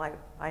job. Well,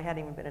 I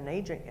hadn't even been an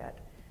agent yet.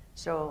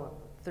 So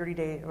 30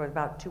 days, or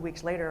about 2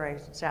 weeks later, I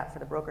sat for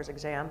the broker's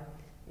exam,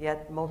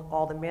 yet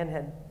all the men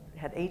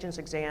had agents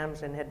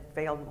exams and had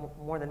failed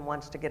more than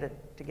once to get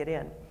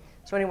in.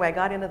 So anyway, I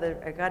got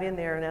in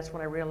there, and that's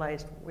when I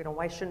realized,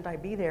 why shouldn't I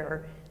be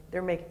there?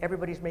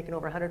 Everybody's making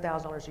over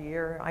 $100,000 a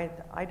year.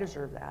 I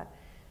deserve that.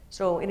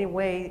 So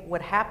anyway,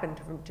 what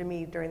happened to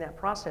me during that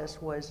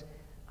process was,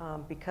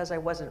 because they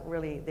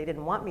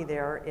didn't want me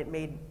there,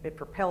 it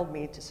propelled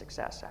me to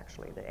success,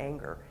 actually, the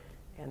anger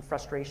and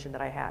frustration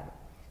that I had.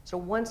 So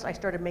once I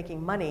started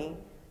making money,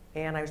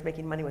 and I was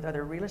making money with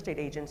other real estate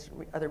agents,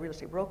 other real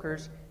estate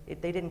brokers,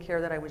 they didn't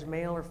care that I was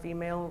male or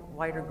female,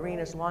 white or green,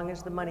 as long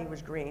as the money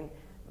was green.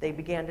 They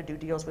began to do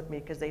deals with me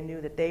because they knew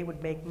that they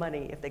would make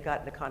money if they got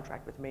into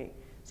contract with me.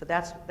 So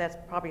that's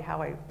probably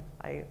how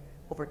I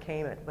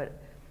overcame it.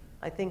 But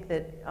I think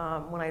that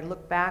when I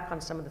look back on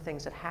some of the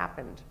things that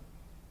happened,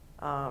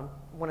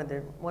 one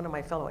of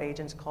my fellow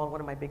agents called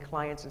one of my big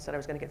clients and said I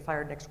was going to get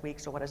fired next week,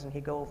 so why doesn't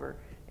he go over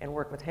and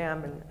work with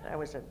him? And I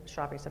was at a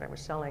shopping center I was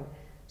selling.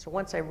 So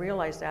once I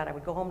realized that, I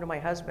would go home to my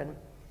husband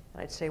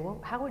and I'd say, well,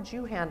 how would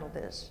you handle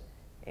this?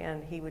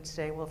 And he would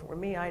say, well, if it were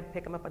me, I'd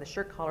pick him up by the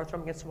shirt collar, throw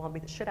him against the wall, and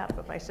beat the shit out of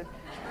him. I said,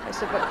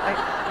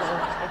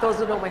 but those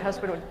who know my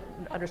husband would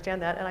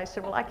understand that. And I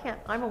said, well, I can't,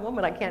 I'm a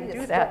woman, I can't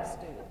do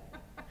that.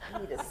 You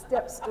need a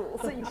step stool.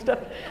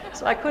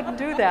 So I couldn't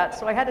do that.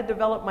 So I had to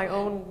develop my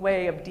own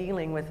way of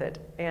dealing with it.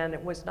 And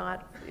it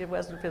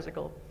wasn't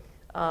physical.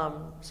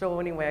 So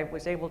anyway, I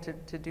was able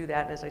to do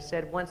that. And as I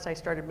said, once I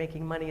started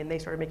making money and they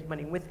started making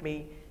money with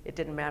me, it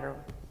didn't matter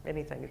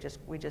anything.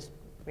 We just,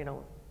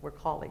 we're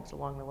colleagues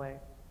along the way.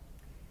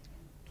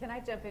 Can I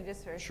jump in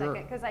just for a Sure.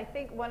 second? Because I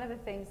think one of the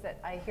things that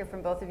I hear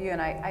from both of you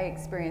and I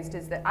experienced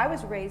is that I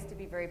was raised to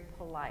be very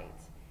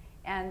polite.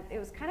 And it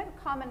was kind of a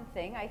common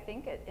thing, I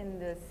think, in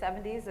the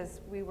 70s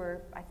as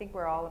I think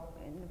we're all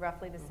in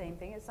roughly the same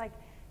thing. It's like,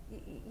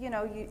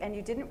 and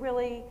you didn't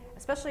really,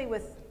 especially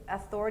with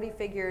authority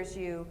figures,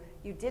 you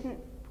didn't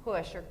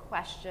push or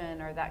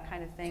question or that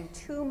kind of thing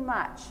too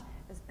much,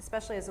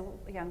 especially as a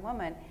young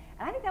woman.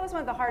 And I think that was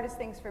one of the hardest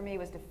things for me,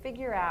 was to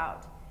figure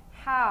out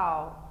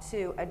how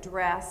to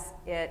address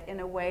it in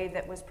a way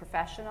that was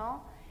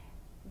professional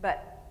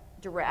but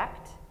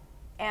direct,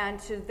 and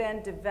to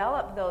then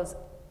develop those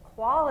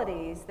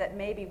qualities that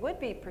maybe would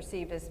be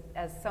perceived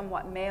as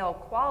somewhat male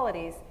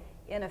qualities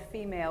in a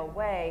female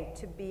way,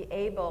 to be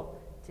able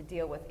to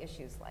deal with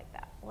issues like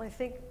that. Well,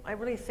 I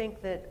really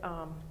think that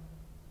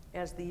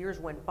as the years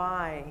went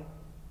by,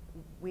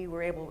 we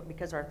were able,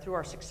 through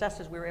our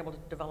successes, we were able to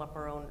develop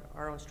our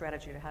own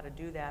strategy to how to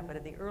do that. But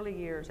in the early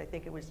years, I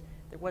think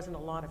there wasn't a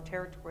lot of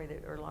territory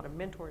or a lot of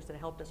mentors that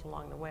helped us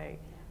along the way.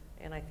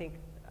 And I think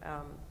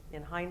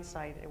in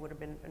hindsight, it would have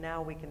been,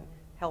 now we can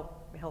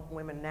help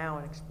women now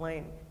and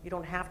explain, you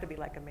don't have to be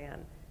like a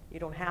man. You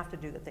don't have to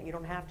do the thing. You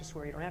don't have to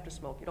swear. You don't have to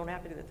smoke. You don't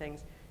have to do the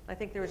things. And I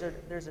think there's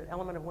an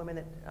element of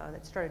women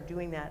that started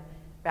doing that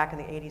back in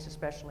the 80s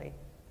especially.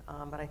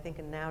 But I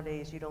think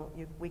nowadays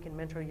we can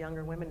mentor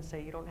younger women and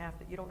say you don't have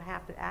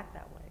to act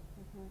that way.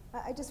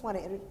 Mm-hmm. I just want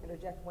to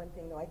interject one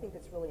thing, though. I think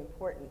it's really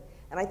important,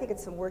 and I think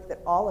it's some work that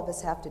all of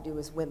us have to do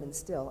as women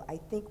still. I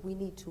think we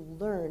need to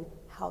learn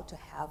how to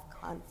have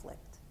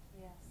conflict.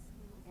 Yes.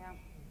 Yeah.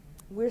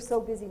 We're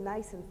so busy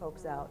nicing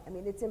folks out. I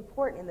mean, it's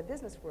important in the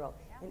business world.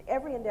 Yeah. In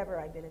every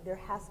endeavor I've been in, there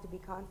has to be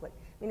conflict.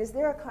 I mean, is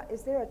there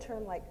a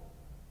term like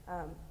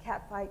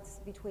cat fights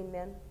between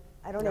men?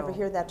 I don't ever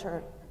hear that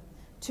term.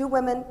 Two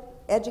women,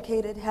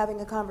 educated,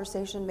 having a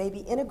conversation, maybe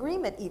in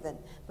agreement even,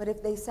 but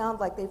if they sound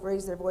like they've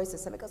raised their voices,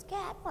 somebody goes,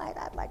 cat fight,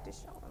 I'd like to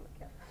show them a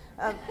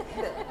cat.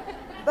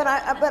 But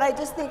I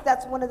just think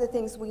that's one of the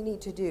things we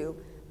need to do,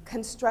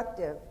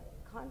 constructive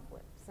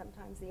conflict.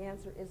 Sometimes the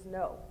answer is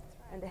no,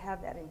 and to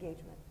have that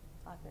engagement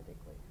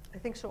authentically. I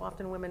think so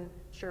often women,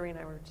 Cherie and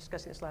I were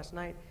discussing this last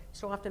night,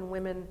 so often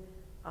women,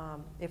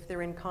 if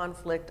they're in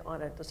conflict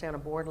let's say on a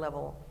board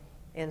level,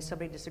 and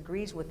somebody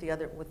disagrees with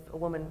a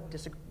woman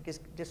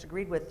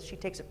disagreed with, she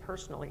takes it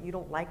personally. You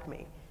don't like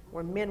me.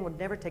 Where men would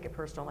never take it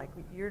personal, like,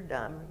 you're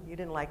dumb, you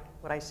didn't like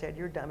what I said,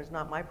 you're dumb, it's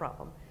not my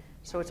problem.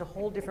 So it's a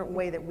whole different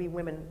way that we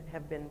women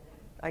have been,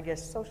 I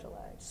guess,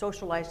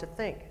 socialized to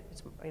think.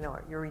 It's,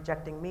 you're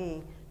rejecting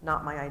me,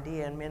 not my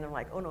idea, and men are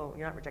like, oh no,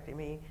 you're not rejecting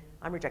me,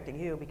 I'm rejecting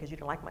you because you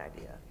don't like my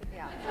idea.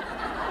 Yeah.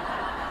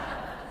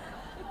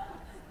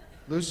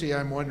 Luci,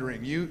 I'm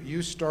wondering,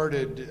 you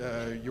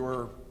started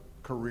your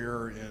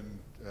career in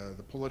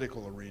the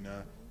political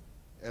arena,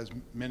 as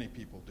many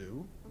people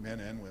do, men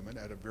and women,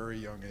 at a very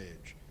young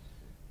age.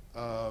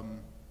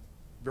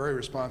 Very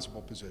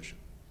responsible position.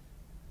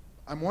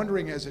 I'm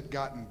wondering, has it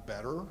gotten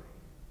better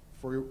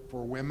for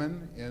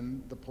women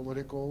in the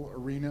political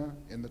arena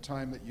in the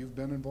time that you've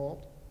been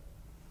involved?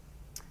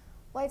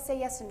 Well, I'd say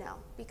yes and no,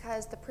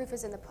 because the proof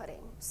is in the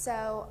pudding.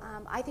 So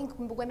I think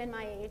women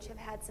my age have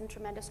had some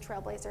tremendous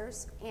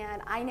trailblazers,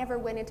 and I never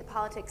went into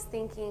politics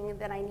thinking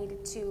that I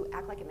needed to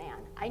act like a man.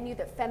 I knew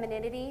that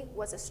femininity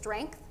was a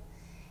strength,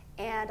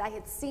 and I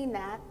had seen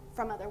that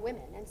from other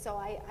women, and so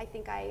I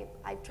think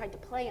I've tried to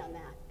play on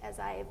that as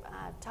I've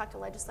talked to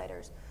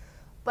legislators.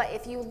 But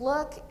if you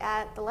look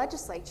at the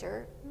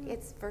legislature,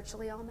 it's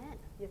virtually all men.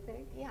 You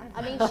think? Yeah,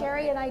 I mean,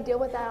 Cherie and I deal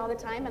with that all the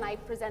time, and I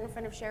present in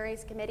front of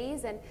Cherie's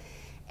committees,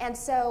 and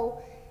so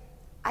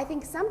I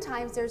think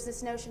sometimes there's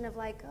this notion of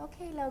like,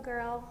 okay, little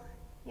girl,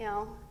 you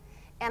know,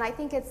 and I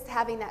think it's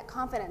having that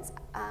confidence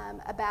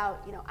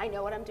about, you know, I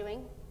know what I'm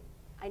doing,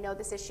 I know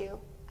this issue,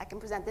 I can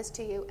present this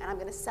to you, and I'm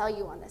going to sell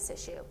you on this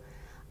issue.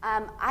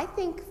 I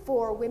think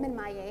for women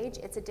my age,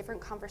 it's a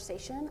different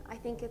conversation. I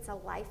think it's a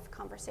life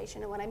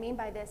conversation, and what I mean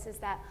by this is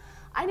that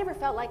I never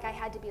felt like I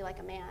had to be like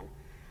a man.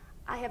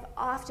 I have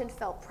often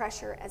felt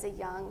pressure as a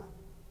young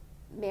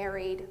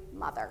married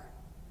mother,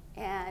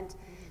 and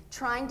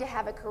trying to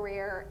have a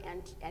career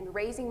and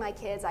raising my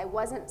kids. I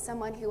wasn't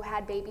someone who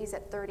had babies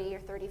at 30 or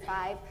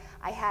 35.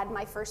 I had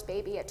my first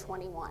baby at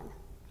 21.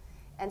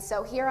 And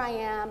so here I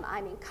am,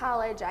 I'm in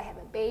college, I have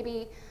a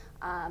baby.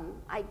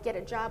 I get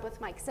a job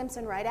with Mike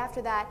Simpson right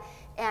after that,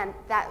 and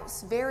that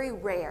was very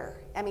rare.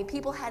 I mean,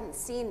 people hadn't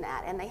seen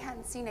that, and they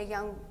hadn't seen a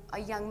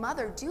young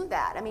mother do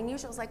that. I mean,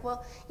 usually it was like,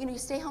 well, you know, you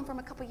stay home from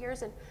a couple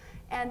years,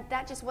 and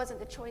that just wasn't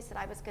the choice that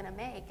I was going to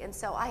make. And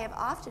so I have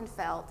often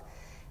felt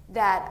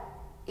that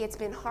it's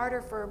been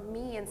harder for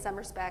me in some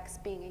respects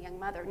being a young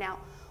mother. Now,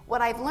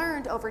 what I've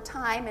learned over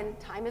time, and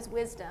time is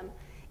wisdom,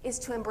 is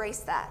to embrace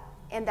that,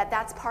 and that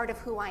that's part of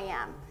who I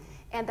am,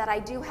 and that I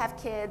do have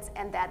kids,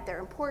 and that they're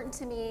important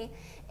to me,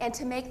 and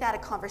to make that a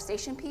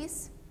conversation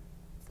piece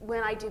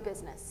when I do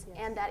business, yes.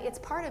 And that it's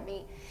part of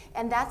me,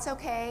 and that's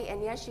okay.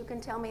 And yes, you can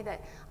tell me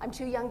that I'm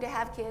too young to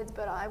have kids,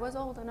 but I was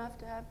old enough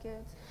to have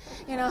kids.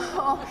 You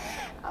know,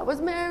 I was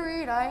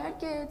married, I had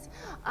kids,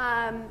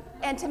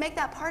 and to make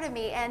that part of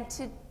me, and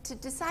to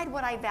decide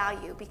what I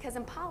value, because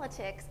in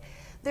politics,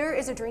 there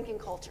is a drinking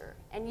culture,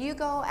 and you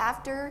go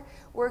after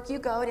work, you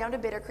go down to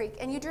Bitter Creek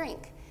and you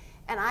drink.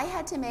 And I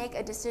had to make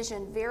a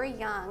decision very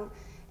young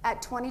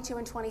at 22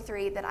 and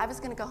 23 that I was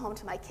going to go home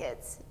to my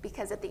kids,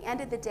 because at the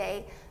end of the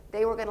day,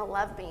 they were going to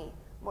love me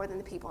more than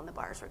the people in the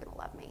bars were going to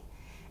love me.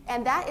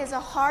 And that is a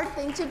hard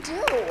thing to do.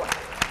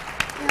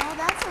 You know,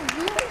 that's a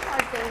really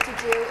hard thing to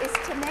do, is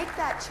to make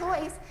that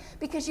choice,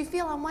 because you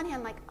feel on one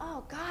hand like,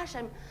 oh gosh,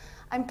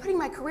 I'm putting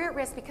my career at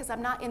risk because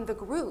I'm not in the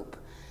group.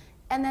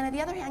 And then on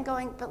the other hand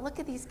going, but look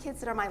at these kids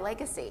that are my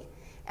legacy.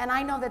 And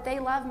I know that they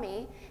love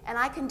me, and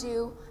I can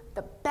do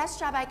the best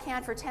job I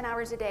can for 10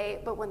 hours a day,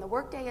 but when the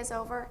workday is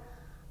over,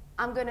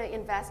 I'm going to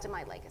invest in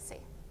my legacy.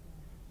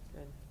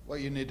 Good.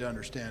 What you need to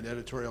understand,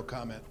 editorial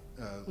comment,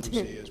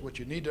 Luci, is what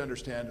you need to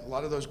understand, a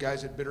lot of those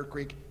guys at Bitter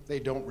Creek, they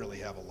don't really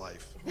have a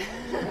life.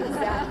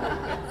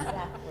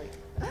 Exactly.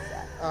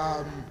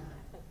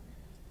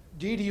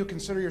 Dee, do you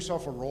consider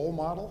yourself a role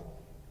model?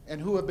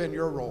 And who have been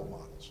your role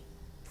models?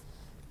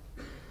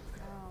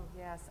 Oh,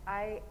 yes.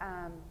 I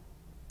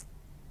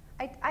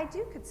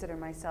do consider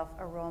myself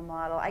a role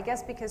model, I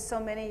guess because so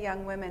many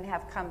young women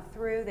have come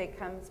through. They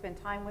come spend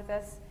time with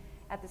us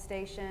at the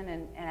station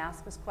and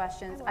ask us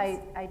questions.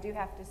 I do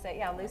have to say,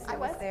 yeah, Luci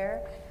was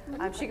there.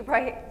 She could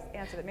probably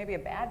answer that. Maybe a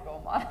bad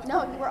role model.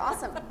 No, you were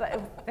awesome.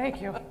 But,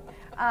 thank you.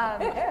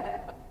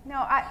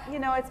 No, you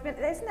know,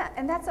 isn't that,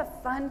 and that's a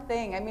fun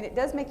thing. I mean, it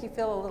does make you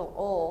feel a little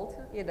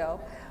old, you know,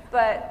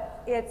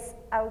 but it's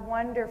a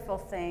wonderful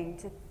thing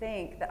to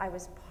think that I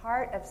was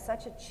part of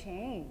such a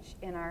change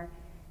in our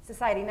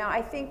society. Now,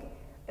 I think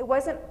it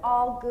wasn't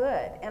all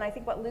good, and I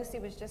think what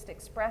Luci was just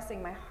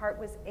expressing, my heart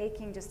was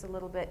aching just a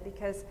little bit,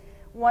 because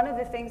one of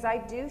the things I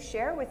do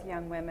share with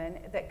young women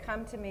that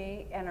come to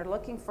me and are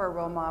looking for a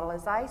role model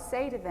is I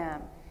say to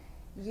them,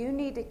 you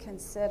need to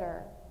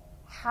consider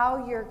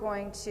how you're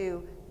going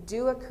to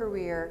do a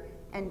career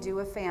and do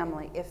a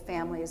family if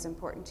family is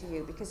important to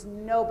you, because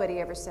nobody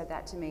ever said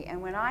that to me.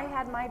 And when I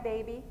had my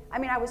baby, I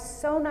mean, I was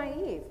so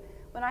naive.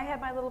 When I had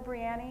my little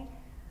Brianne,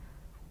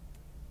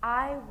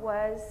 I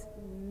was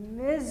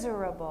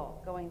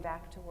miserable going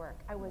back to work.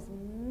 I was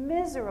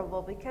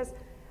miserable because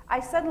I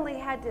suddenly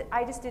had to,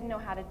 I just didn't know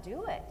how to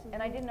do it.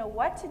 And I didn't know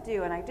what to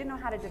do, and I didn't know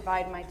how to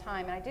divide my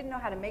time, and I didn't know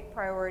how to make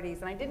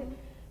priorities, and I didn't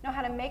know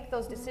how to make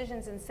those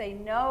decisions and say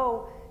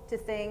no to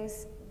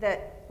things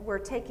that were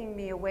taking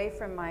me away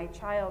from my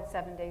child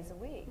 7 days a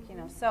week, you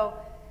know. So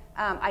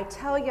I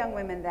tell young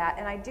women that,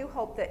 and I do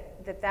hope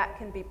that that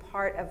can be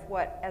part of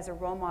what, as a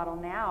role model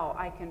now,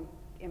 I can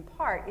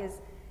impart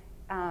is,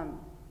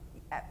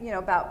 you know,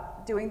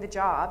 about doing the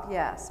job,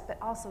 yes, but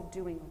also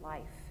doing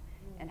life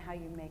and how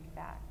you make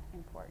that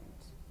important.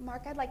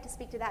 Marc, I'd like to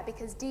speak to that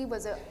because Dee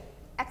was an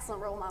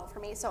excellent role model for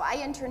me. So I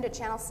interned at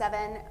Channel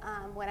 7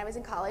 when I was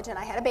in college, and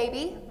I had a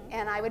baby,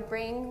 and I would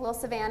bring little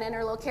Savannah in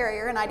her little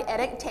carrier, and I'd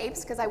edit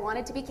tapes because I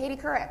wanted to be Katie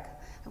Couric.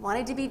 I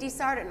wanted to be Dee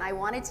Sarton. I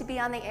wanted to be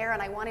on the air,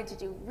 and I wanted to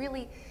do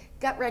really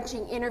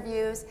gut-wrenching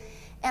interviews.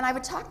 And I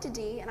would talk to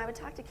Dee, and I would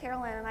talk to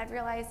Carolyn, and I'd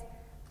realize,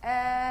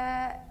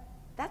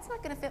 that's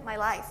not going to fit my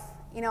life.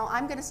 You know,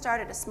 I'm going to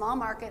start at a small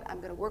market. I'm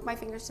going to work my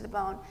fingers to the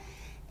bone.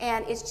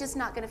 And it's just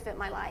not going to fit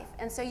my life.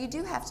 And so you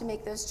do have to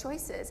make those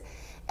choices.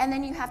 And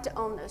then you have to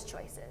own those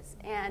choices.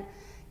 And,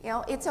 you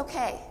know, it's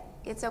okay.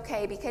 It's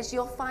okay, because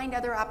you'll find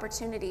other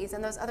opportunities.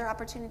 And those other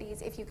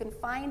opportunities, if you can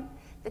find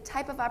the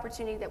type of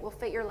opportunity that will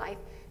fit your life,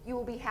 you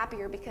will be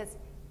happier because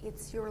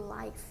It's your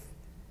life.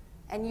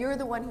 And you're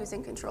the one who's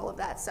in control of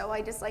that. So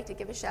I just like to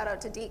give a shout out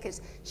to Dee,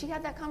 because she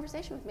had that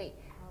conversation with me,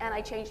 and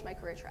I changed my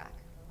career track.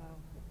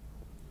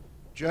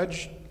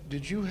 Judge,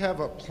 did you have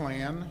a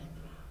plan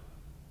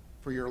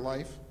for your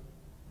life?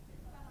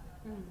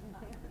 I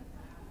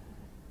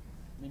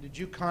mean, did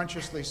you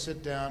consciously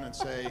sit down and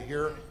say,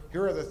 here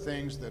are the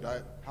things that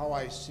how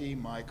I see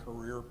my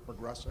career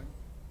progressing?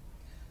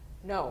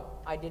 No,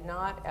 I did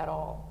not at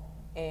all.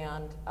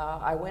 And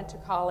I went to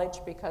college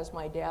because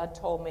my dad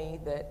told me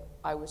that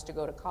I was to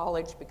go to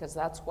college because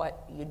that's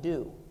what you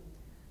do.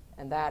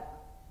 And that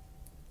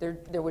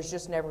there was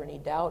just never any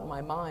doubt in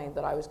my mind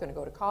that I was going to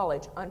go to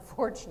college.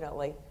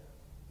 Unfortunately,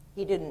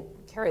 he didn't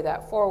carry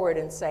that forward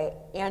and say,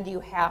 and you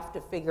have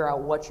to figure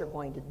out what you're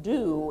going to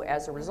do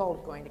as a result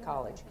of going to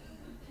college.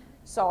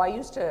 So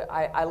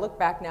I look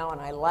back now and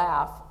I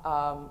laugh.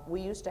 We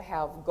used to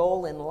have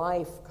goal in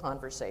life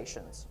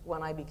conversations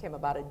when I became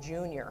about a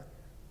junior,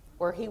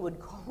 where he would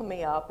call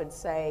me up and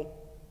say,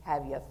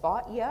 have you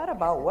thought yet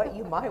about what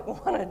you might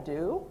want to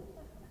do?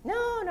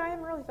 No, I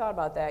haven't really thought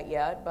about that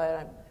yet, but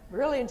I'm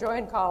really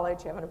enjoying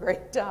college, having a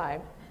great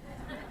time.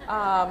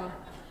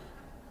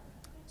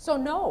 So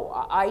no,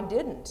 I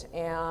didn't.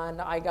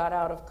 And I got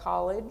out of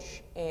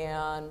college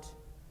and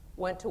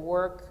went to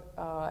work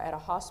at a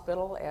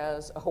hospital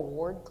as a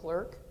ward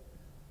clerk,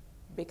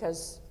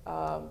 because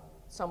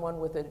someone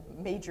with a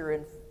major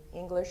in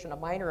English and a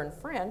minor in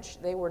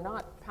French, they were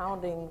not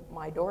pounding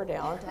my door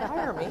down to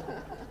hire me.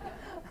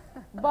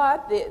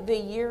 But the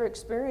year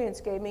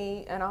experience gave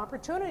me an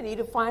opportunity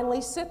to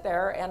finally sit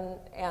there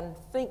and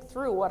think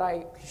through what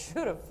I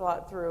should have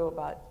thought through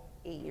about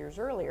 8 years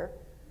earlier,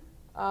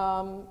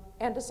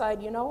 and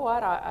decide, you know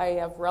what, I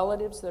have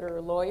relatives that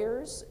are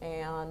lawyers,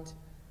 and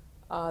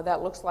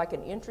that looks like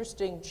an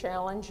interesting,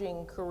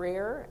 challenging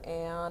career,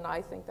 and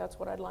I think that's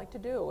what I'd like to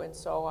do. And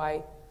so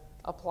I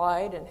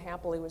applied and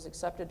happily was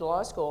accepted to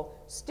law school.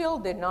 Still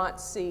did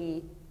not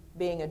see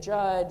being a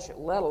judge,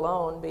 let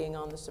alone being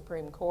on the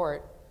Supreme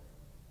Court,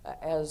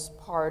 as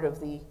part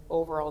of the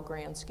overall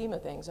grand scheme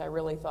of things. I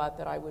really thought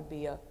that I would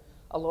be a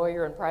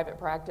lawyer in private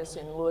practice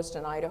in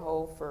Lewiston,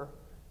 Idaho for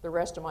the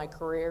rest of my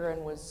career,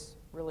 and was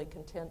really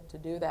content to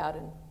do that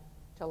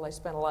until I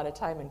spent a lot of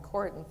time in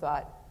court and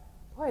thought,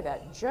 boy,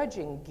 that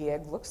judging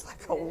gig looks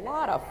like a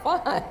lot of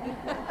fun.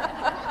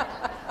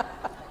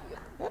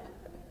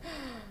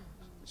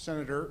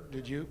 Senator,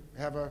 did you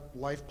have a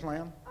life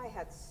plan? I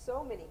had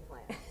so many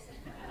plans.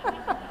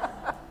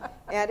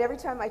 And every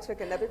time I took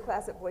another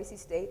class at Boise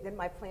State, then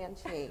my plan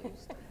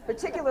changed,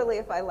 particularly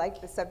if I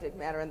liked the subject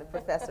matter and the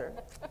professor.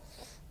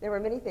 There were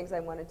many things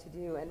I wanted to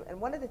do, and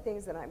one of the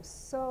things that I'm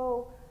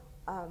so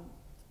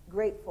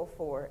grateful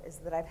for is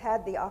that I've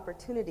had the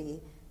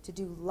opportunity to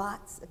do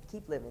lots of,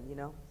 keep living, you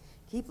know,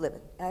 keep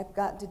living. And I've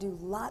gotten to do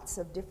lots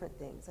of different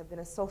things. I've been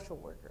a social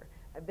worker.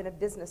 I've been a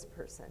business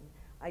person.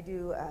 I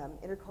do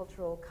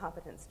intercultural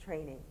competence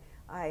training.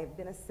 I've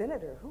been a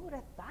senator. Who would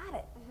have thought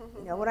it?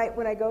 You know,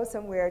 when I go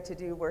somewhere to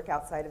do work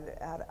outside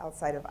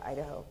of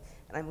Idaho,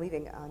 and I'm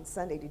leaving on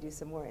Sunday to do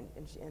some more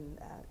in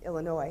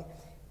Illinois,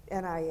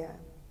 and I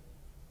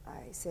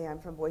say I'm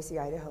from Boise,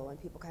 Idaho, and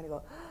people kind of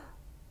go,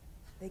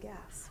 they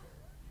gasp.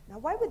 Now,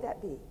 why would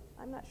that be?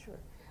 I'm not sure.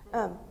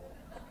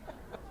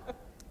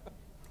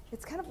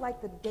 It's kind of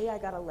like the day I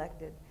got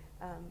elected.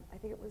 I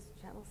think it was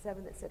Channel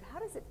 7 that said, how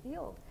does it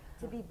feel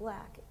to be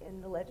black in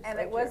the legislature? And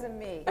it wasn't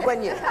me. It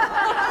wasn't you.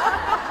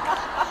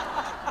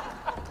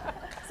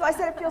 So I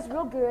said, it feels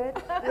real good,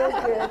 real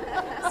good.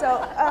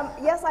 So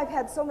yes, I've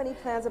had so many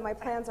plans, and my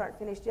plans aren't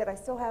finished yet. I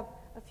still have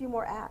a few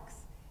more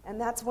acts. And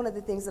that's one of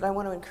the things that I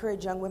want to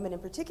encourage young women in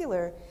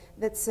particular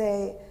that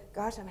say,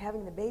 gosh, I'm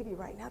having the baby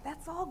right now.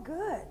 That's all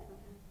good.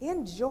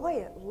 Enjoy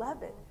it,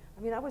 love it.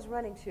 I mean, I was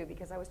running too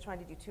because I was trying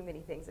to do too many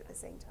things at the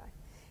same time.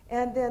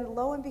 And then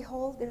lo and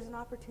behold, there's an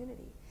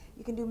opportunity.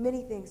 You can do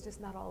many things,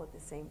 just not all at the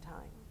same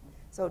time.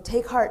 So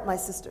take heart, my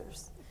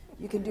sisters.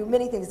 You can do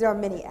many things. There are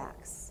many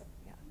acts.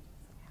 Yeah.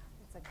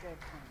 That's a good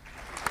point.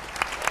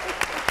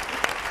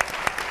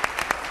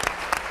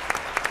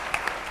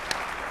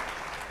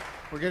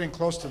 We're getting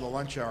close to the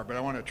lunch hour, but I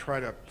want to try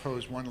to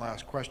pose one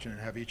last question and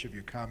have each of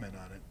you comment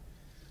on it.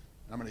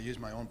 I'm going to use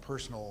my own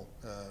personal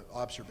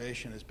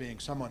observation as being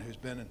someone who's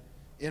been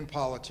in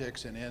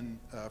politics and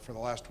for the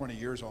last 20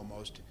 years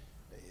almost,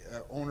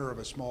 owner of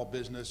a small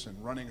business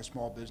and running a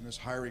small business,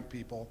 hiring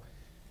people,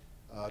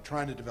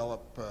 trying to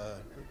develop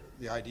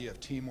the idea of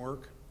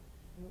teamwork.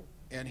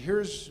 And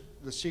here's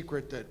the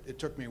secret that it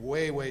took me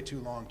way, way too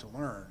long to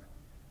learn,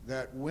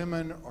 that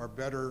women are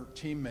better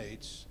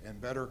teammates and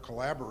better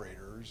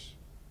collaborators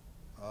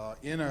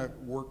in a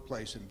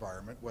workplace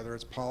environment, whether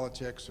it's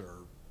politics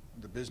or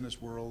the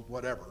business world,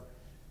 whatever.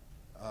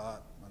 I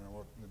don't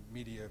know, the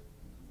media,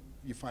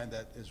 you find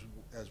that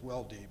as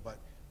well, Dee, but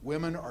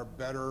women are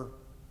better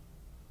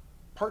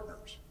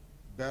partners,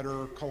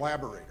 better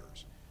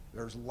collaborators.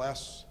 There's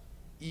less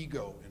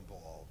ego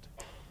involved.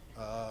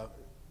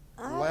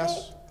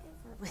 Less.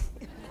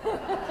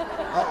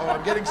 Uh-oh,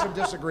 I'm getting some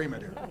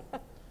disagreement here.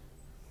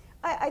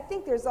 I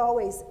think there's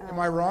always. Am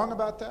I wrong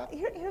about that?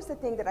 Here's the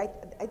thing that I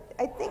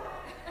think.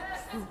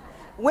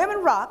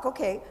 Women rock,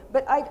 okay,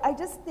 but I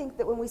just think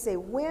that when we say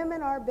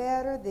women are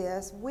better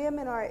this,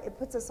 women are, it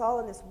puts us all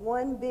in this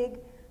one big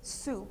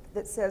soup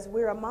that says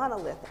we're a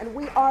monolith, and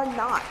we are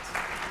not.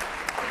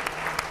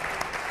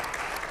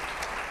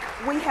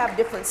 We have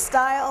different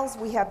styles,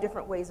 we have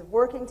different ways of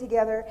working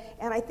together,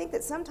 and I think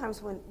that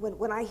sometimes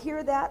when I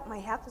hear that, my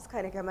hat just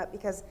kind of come up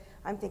because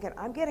I'm thinking,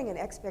 I'm getting an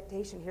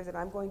expectation here that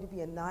I'm going to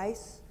be a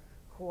nice,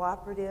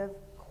 cooperative,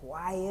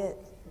 quiet,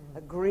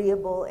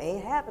 agreeable,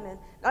 ain't happening.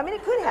 I mean,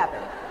 it could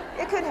happen.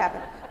 It could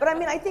happen. But I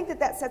mean, I think that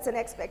that sets an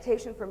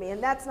expectation for me,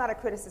 and that's not a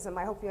criticism.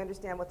 I hope you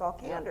understand with all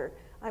candor.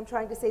 I'm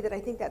trying to say that I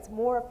think that's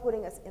more of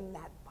putting us in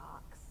that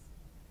box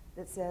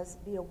that says,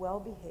 be a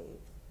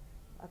well-behaved,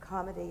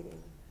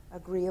 accommodating,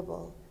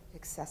 agreeable,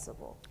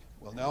 accessible.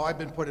 Well, now I've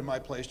been put in my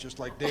place just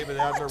like David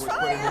Adler was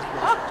put in his place.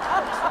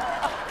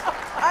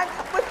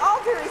 With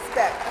all due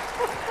respect.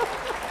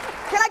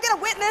 Can I get a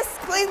witness,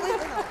 please?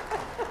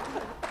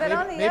 But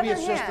on the Maybe other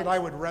it's just hand, that I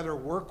would rather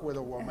work with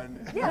a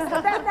woman. Yes,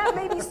 that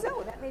may be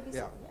so. That may be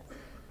so. Yes.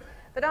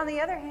 but on the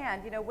other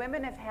hand, you know,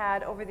 women have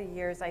had over the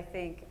years, I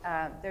think,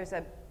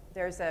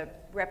 there's a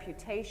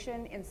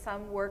reputation in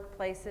some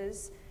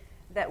workplaces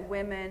that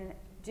women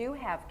do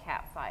have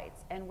cat fights,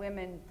 and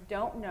women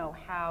don't know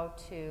how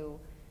to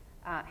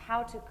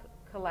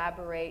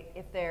collaborate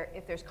if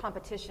there's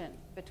competition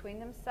between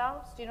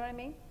themselves. Do you know what I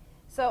mean?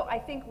 So I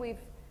think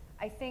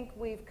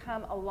we've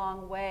come a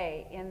long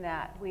way in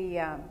that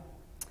when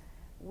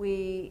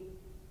we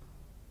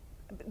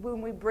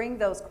bring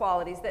those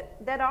qualities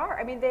that are,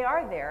 I mean, they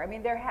are there. I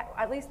mean,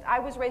 at least I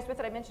was raised with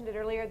it. I mentioned it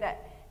earlier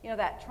that, you know,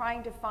 that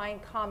trying to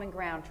find common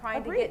ground,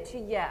 trying to get to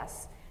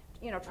yes,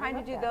 you know, trying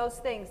to do those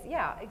things.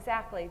 Yeah,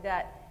 exactly.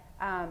 That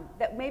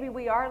maybe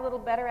we are a little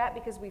better at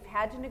because we've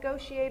had to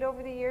negotiate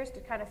over the years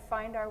to kind of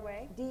find our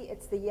way. D,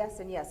 it's the yes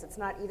and yes. It's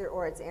not either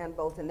or, it's and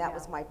both, and that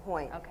was my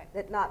point. Okay.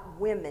 That not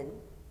women,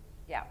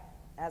 Yeah.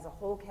 as a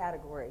whole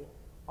category,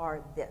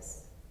 are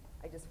this.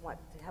 I just want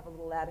to have a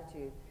little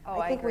attitude. Oh,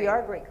 I think agree. we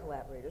are great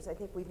collaborators. I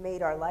think we've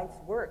made our life's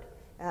work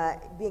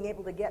being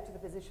able to get to the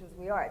positions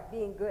we are,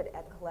 being good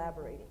at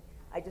collaborating.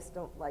 I just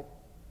don't like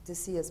to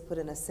see us put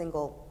in a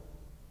single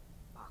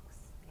box.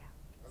 Yeah.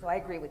 So I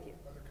agree with you.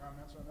 Other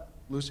comments on that?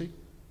 Lucy?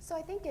 So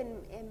I think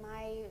in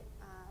my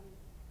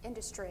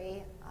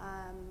industry,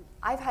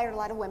 I've hired a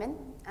lot of women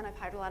and I've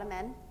hired a lot of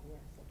men.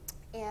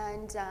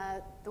 And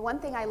the one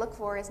thing I look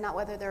for is not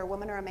whether they're a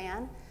woman or a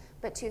man,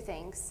 but two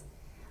things.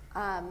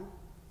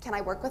 Can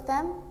I work with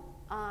them?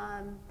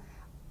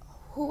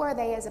 Who are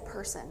they as a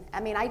person? I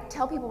mean, I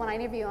tell people when I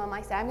interview them,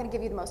 I say, I'm going to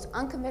give you the most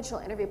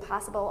unconventional interview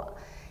possible,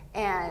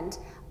 and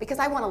because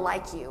I want to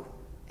like you.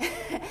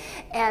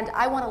 And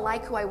I want to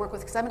like who I work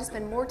with because I'm going to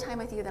spend more time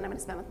with you than I'm going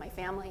to spend with my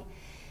family.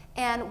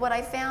 And what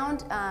I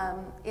found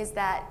is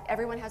that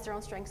everyone has their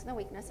own strengths and their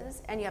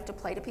weaknesses, and you have to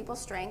play to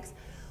people's strengths.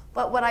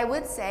 But what I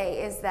would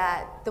say is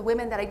that the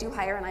women that I do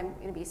hire, and I'm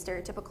going to be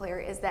stereotypical here,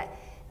 is that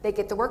they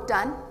get the work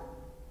done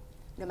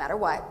no matter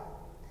what.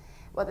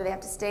 Whether they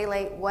have to stay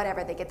late,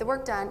 whatever, they get the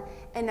work done.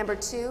 And number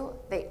two,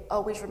 they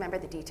always remember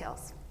the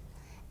details.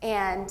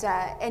 And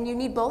you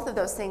need both of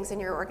those things in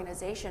your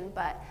organization,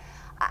 but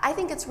I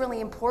think it's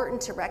really important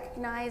to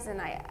recognize,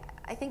 and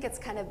I think it's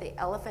kind of the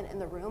elephant in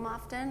the room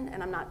often,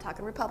 and I'm not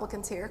talking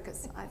Republicans here,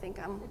 because I think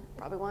I'm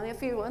probably one of the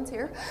few ones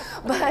here,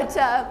 but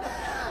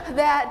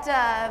that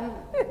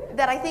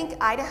I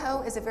think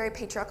Idaho is a very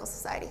patriarchal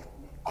society,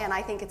 and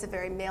I think it's a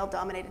very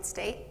male-dominated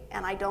state,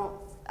 and I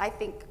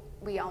think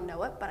we all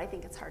know it, but I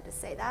think it's hard to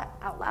say that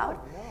out loud.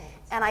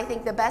 And I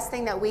think the best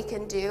thing that we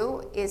can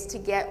do is to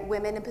get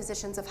women in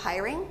positions of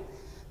hiring,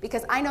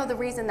 because I know the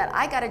reason that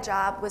I got a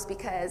job was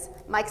because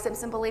Mike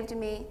Simpson believed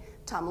in me,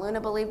 Tom Luna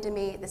believed in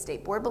me, the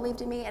state board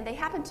believed in me, and they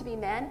happened to be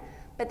men,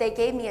 but they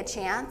gave me a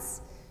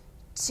chance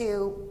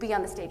to be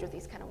on the stage with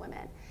these kind of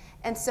women.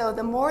 And so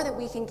the more that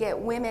we can get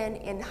women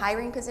in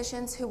hiring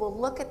positions who will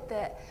look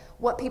at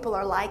what people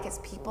are like as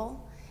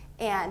people,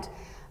 and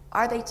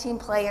are they team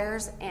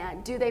players,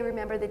 and do they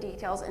remember the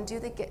details, and do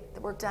they get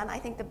the work done, I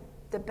think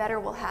the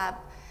better we'll have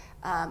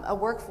a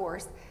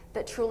workforce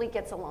that truly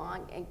gets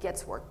along and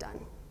gets work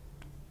done.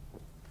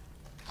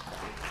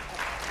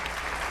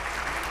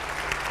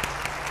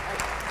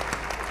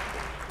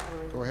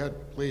 Go ahead,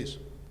 please.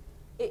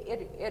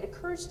 It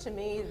occurs to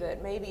me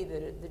that maybe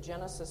the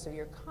genesis of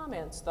your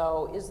comments,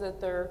 though, is that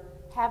there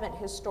haven't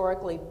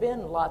historically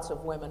been lots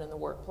of women in the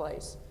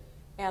workplace,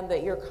 and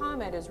that your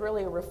comment is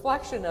really a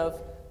reflection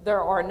of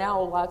there are now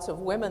lots of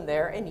women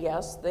there, and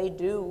yes, they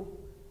do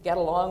get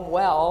along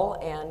well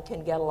and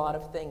can get a lot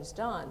of things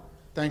done.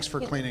 Thanks for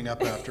cleaning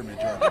up after me,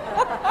 John.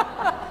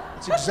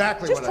 That's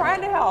exactly Just what I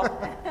trying to help.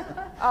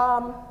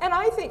 And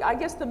I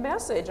guess the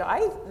message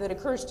that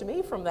occurs to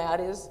me from that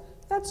is,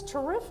 that's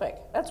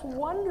terrific. That's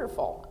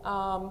wonderful.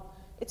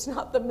 It's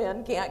not the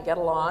men can't get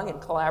along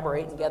and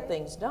collaborate and get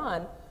things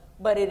done,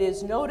 but it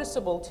is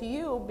noticeable to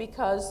you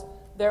because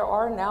there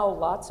are now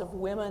lots of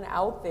women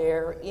out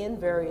there in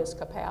various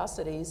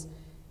capacities.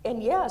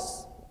 And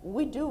yes,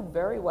 we do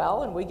very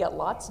well and we get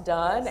lots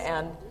done,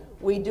 and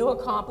we do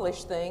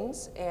accomplish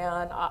things,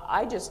 and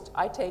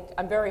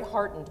I'm very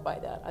heartened by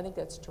that. I think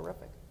that's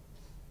terrific.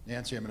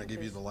 Nancy, I'm going to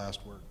give you the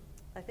last word.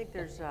 I think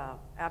there's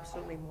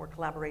absolutely more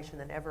collaboration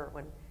than ever.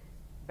 When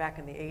back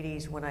in the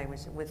 80s, when I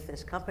was with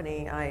this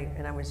company,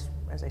 I was,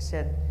 as I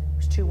said, it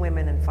was 2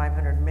 women and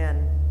 500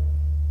 men.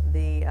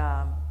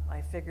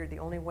 I figured the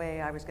only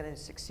way I was going to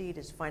succeed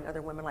is find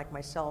other women like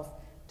myself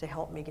to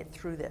help me get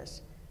through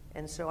this.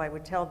 And so I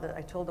told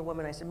the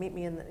woman, I said, meet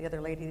me in the other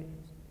lady,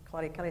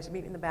 Claudia Kelly, I said,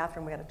 meet me in the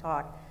bathroom, we got to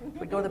talk.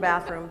 We'd go to the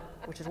bathroom,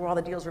 which is where all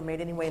the deals were made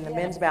anyway, in the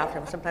men's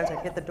bathroom. Sometimes I'd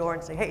hit the door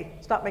and say, hey,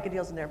 stop making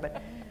deals in there.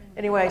 But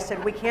anyway, I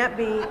said, we can't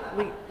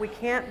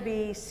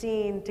be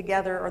seen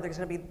together, or there's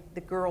going to be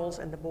the girls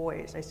and the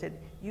boys. I said,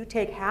 you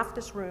take half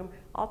this room,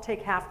 I'll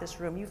take half this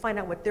room. You find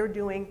out what they're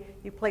doing,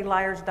 you play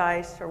liar's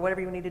dice or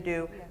whatever you need to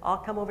do. I'll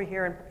come over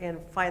here and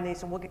find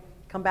these, and we'll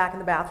come back in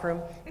the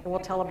bathroom, and we'll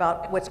tell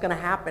about what's going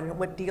to happen,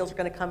 what deals are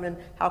going to come in,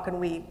 how can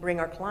we bring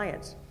our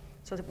clients.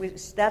 So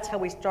that's how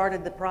we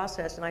started the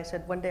process. And I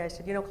said, one day, I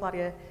said, you know,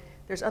 Claudia,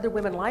 there's other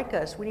women like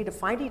us. We need to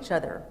find each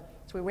other.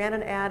 So we ran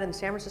an ad in the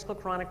San Francisco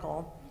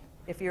Chronicle.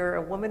 If you're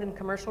a woman in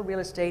commercial real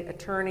estate,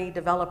 attorney,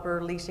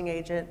 developer, leasing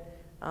agent,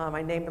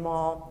 I named them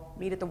all,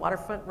 meet at the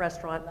Waterfront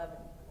Restaurant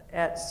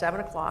at 7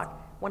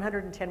 o'clock.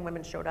 110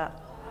 women showed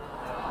up.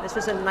 This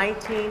was in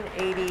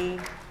 1980,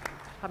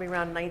 probably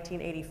around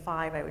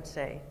 1985, I would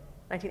say,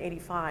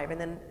 1985.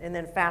 And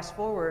then fast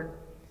forward,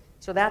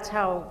 so that's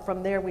how,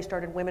 from there, we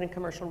started Women in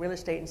Commercial Real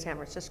Estate in San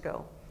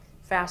Francisco.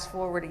 Fast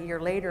forward a year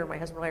later, my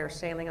husband and I are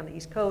sailing on the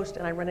East Coast,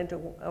 and I run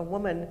into a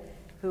woman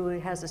who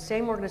has the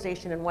same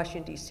organization in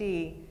Washington,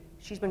 D.C.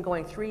 She's been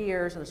going 3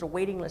 years, and there's a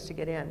waiting list to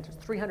get in. There's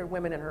 300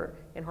 women in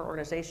her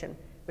organization.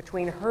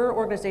 Between her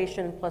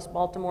organization plus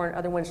Baltimore and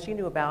other ones she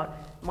knew about,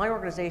 my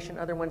organization,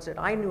 other ones that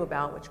I knew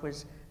about, which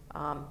was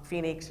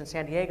Phoenix and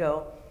San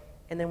Diego,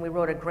 and then we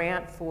wrote a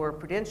grant for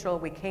Prudential.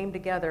 We came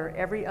together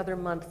every other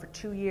month for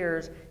 2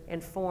 years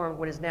and formed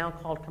what is now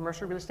called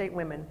Commercial Real Estate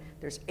Women.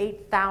 There's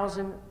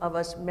 8,000 of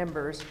us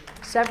members,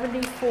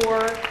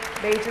 74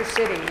 major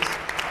cities,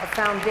 a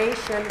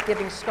foundation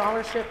giving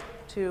scholarship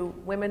to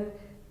women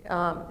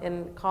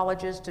in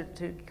colleges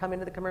to come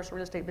into the commercial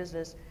real estate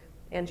business.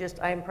 And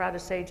I am proud to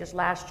say, just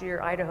last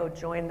year, Idaho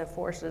joined the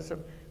forces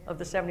of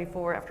the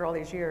 74 after all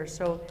these years.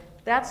 So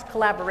that's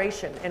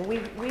collaboration. And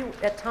we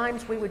at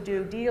times we would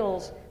do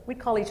deals, we'd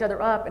call each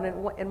other up, and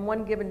in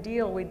one given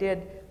deal we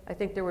did, I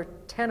think there were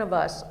 10 of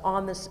us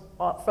on this,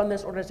 from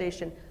this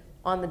organization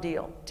on the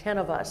deal, 10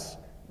 of us,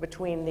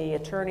 between the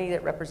attorney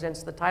that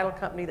represents the title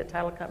company,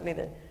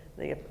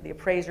 the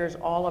appraisers,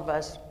 all of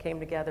us came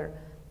together.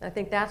 And I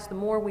think that's, the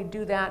more we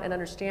do that and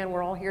understand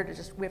we're all here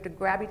to we have to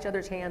grab each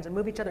other's hands and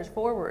move each other's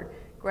forward,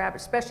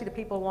 especially the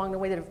people along the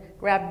way that have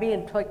grabbed me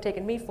and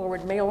taken me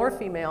forward, male or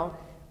female.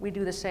 We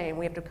do the same.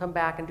 We have to come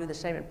back and do the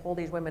same and pull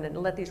these women and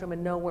let these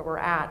women know where we're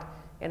at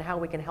and how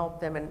we can help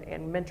them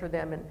and mentor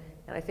them. And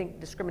I think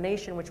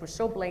discrimination, which was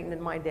so blatant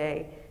in my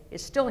day,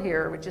 is still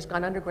here. It's just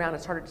gone underground.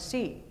 It's harder to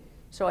see.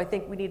 So I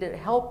think we need to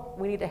help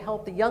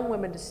the young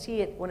women to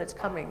see it when it's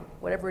coming,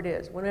 whatever it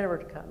is, whenever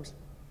it comes.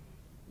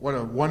 What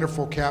a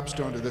wonderful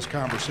capstone to this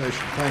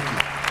conversation. Thank you.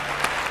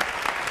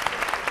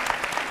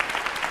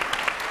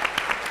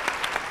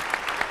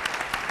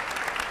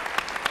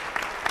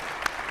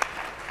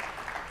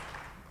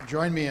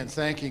 Join me in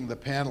thanking the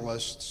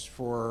panelists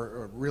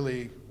for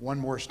really one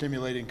more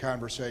stimulating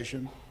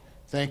conversation.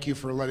 Thank you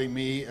for letting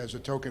me, as a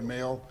token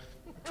male,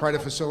 try to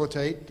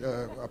facilitate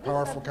a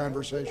powerful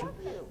conversation.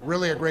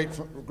 Really a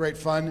great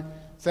fun.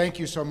 Thank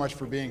you so much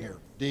for being here.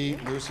 Dee,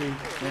 Luci,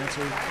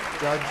 Nancy,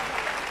 Judge,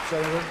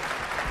 Senator.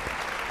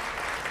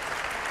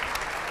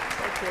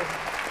 Thank you.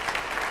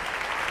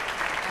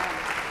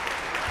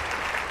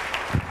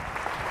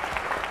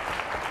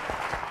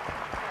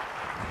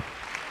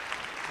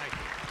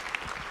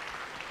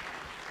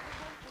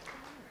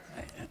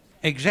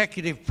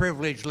 Executive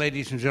privilege,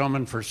 ladies and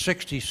gentlemen, for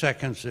 60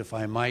 seconds, if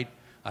I might.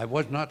 I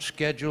was not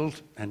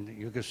scheduled, and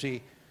you can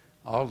see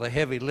all the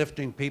heavy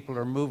lifting people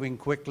are moving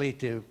quickly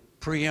to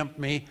preempt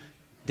me.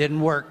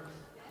 Didn't work.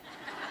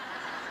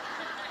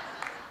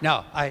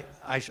 Now,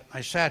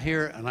 I sat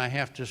here, and I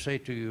have to say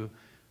to you,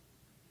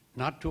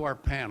 not to our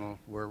panel,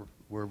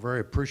 we're very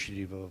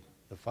appreciative of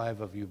the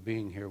 5 of you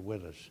being here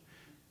with us,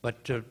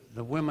 but to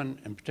the women,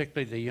 and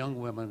particularly the young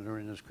women that are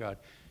in this crowd.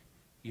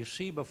 You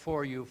see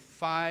before you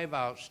 5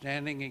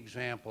 outstanding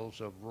examples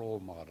of role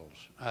models.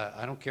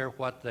 I don't care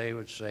what they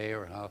would say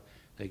or how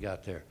they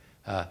got there.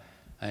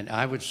 And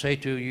I would say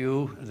to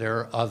you, there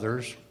are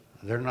others.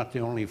 They're not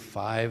the only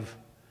 5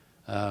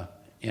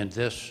 in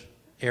this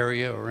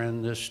area or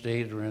in this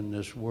state or in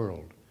this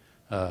world.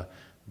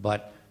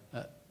 But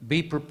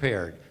be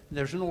prepared.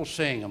 There's an old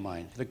saying of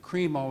mine, the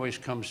cream always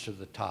comes to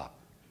the top.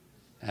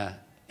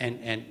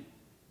 And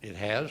it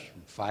has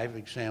 5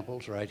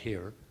 examples right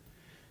here.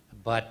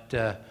 But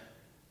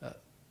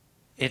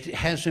it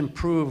has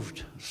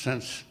improved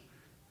since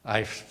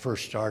I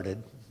first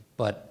started.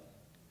 But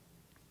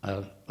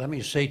let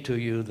me say to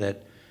you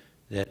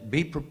that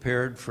be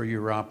prepared for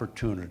your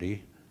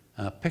opportunity.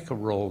 Pick a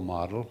role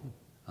model.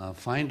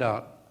 Find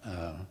out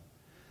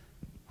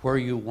where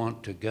you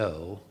want to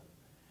go,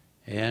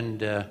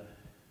 and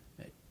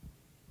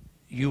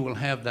you will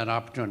have that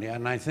opportunity.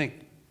 And I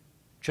think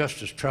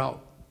Justice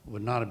Trout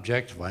would not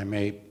object if I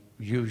may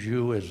use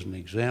you as an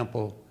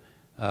example.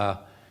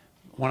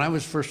 When I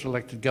was first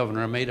elected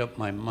governor, I made up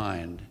my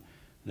mind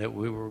that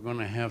we were going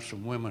to have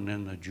some women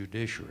in the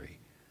judiciary.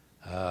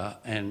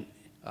 And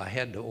I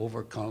had to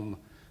overcome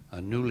a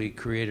newly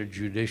created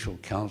judicial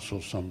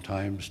council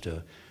sometimes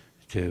to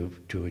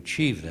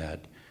achieve that.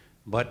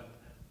 But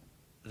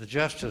the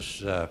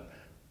justice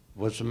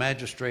was a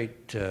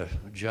magistrate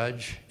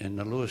judge in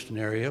the Lewiston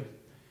area.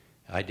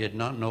 I did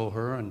not know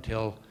her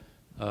until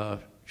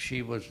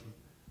she was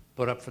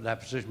put up for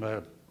that position.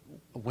 But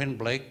Wynn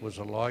Blake was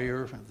a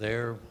lawyer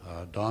there.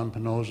 Don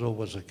Pinozzo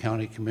was a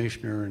county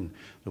commissioner, and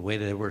the way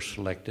they were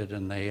selected,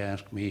 and they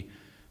asked me,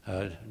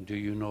 do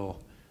you know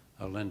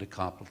Linda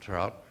Copple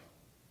Trout?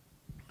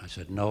 I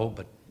said, no,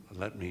 but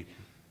let me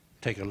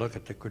take a look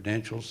at the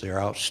credentials. They're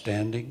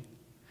outstanding.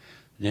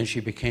 And then she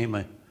became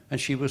and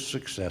she was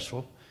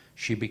successful.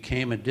 She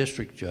became a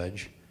district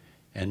judge.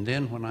 And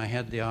then when I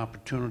had the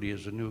opportunity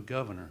as a new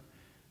governor,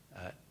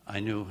 I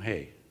knew,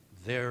 hey,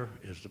 there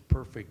is the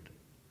perfect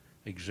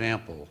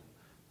example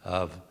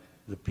of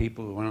the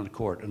people who went on the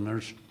court. And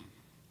there's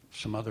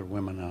some other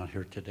women out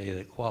here today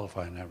that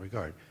qualify in that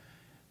regard.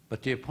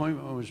 But the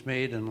appointment was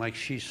made, and like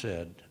she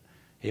said,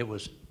 it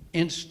was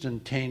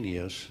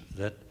instantaneous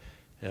that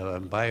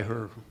by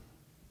her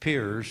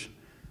peers,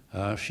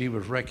 she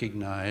was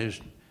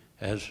recognized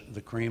as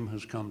the cream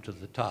has come to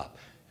the top.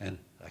 And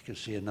I can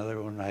see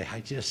another one. I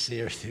just see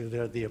her through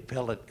there, the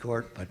appellate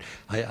court, but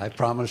I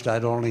promised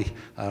I'd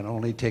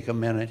only take a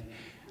minute.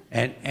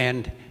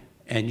 And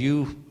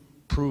you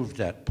proved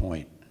that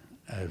point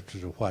as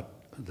to what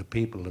the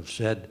people have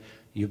said.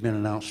 You've been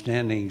an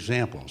outstanding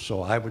example.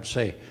 So I would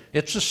say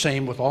it's the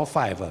same with all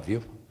 5 of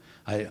you.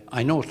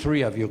 I know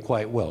 3 of you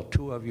quite well.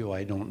 2 of you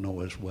I don't know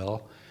as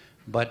well.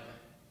 But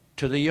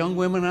to the young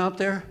women out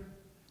there,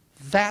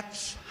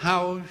 that's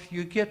how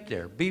you get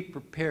there. Be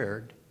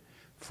prepared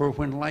for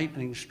when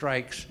lightning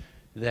strikes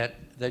that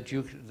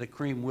the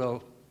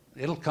cream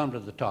it'll come to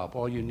the top.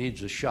 All you need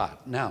is a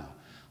shot. Now,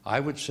 I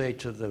would say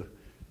to there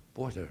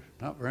are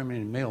not very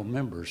many male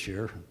members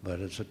here, but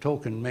it's a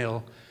token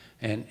male,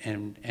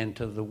 and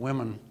to the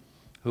women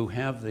who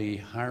have the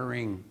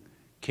hiring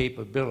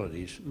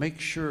capabilities, make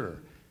sure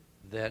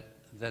that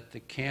the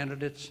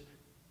candidates,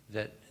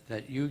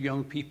 that you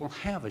young people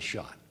have a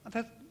shot.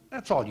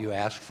 That's all you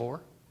ask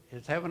for.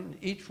 It's having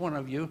each one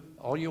of you,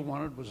 all you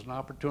wanted was an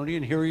opportunity,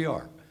 and here you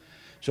are.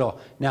 So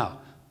now,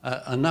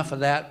 enough of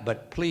that,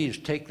 but please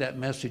take that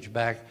message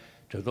back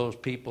to those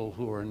people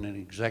who are in an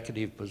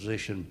executive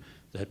position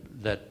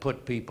that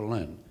put people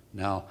in.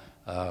 Now,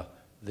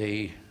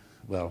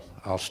 well,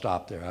 I'll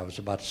stop there. I was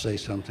about to say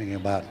something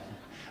about,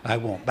 I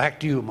won't. Back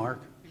to you, Mark.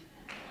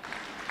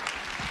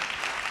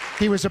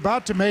 He was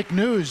about to make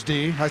news,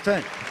 Dee, I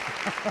think.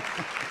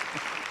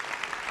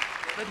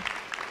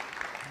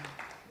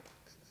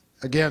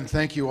 Again,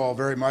 thank you all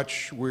very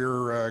much.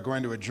 We're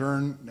going to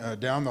adjourn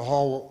down the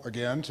hall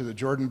again to the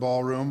Jordan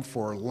Ballroom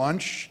for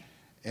lunch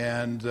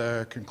and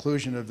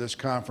conclusion of this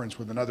conference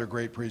with another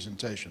great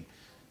presentation.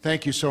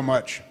 Thank you so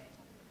much.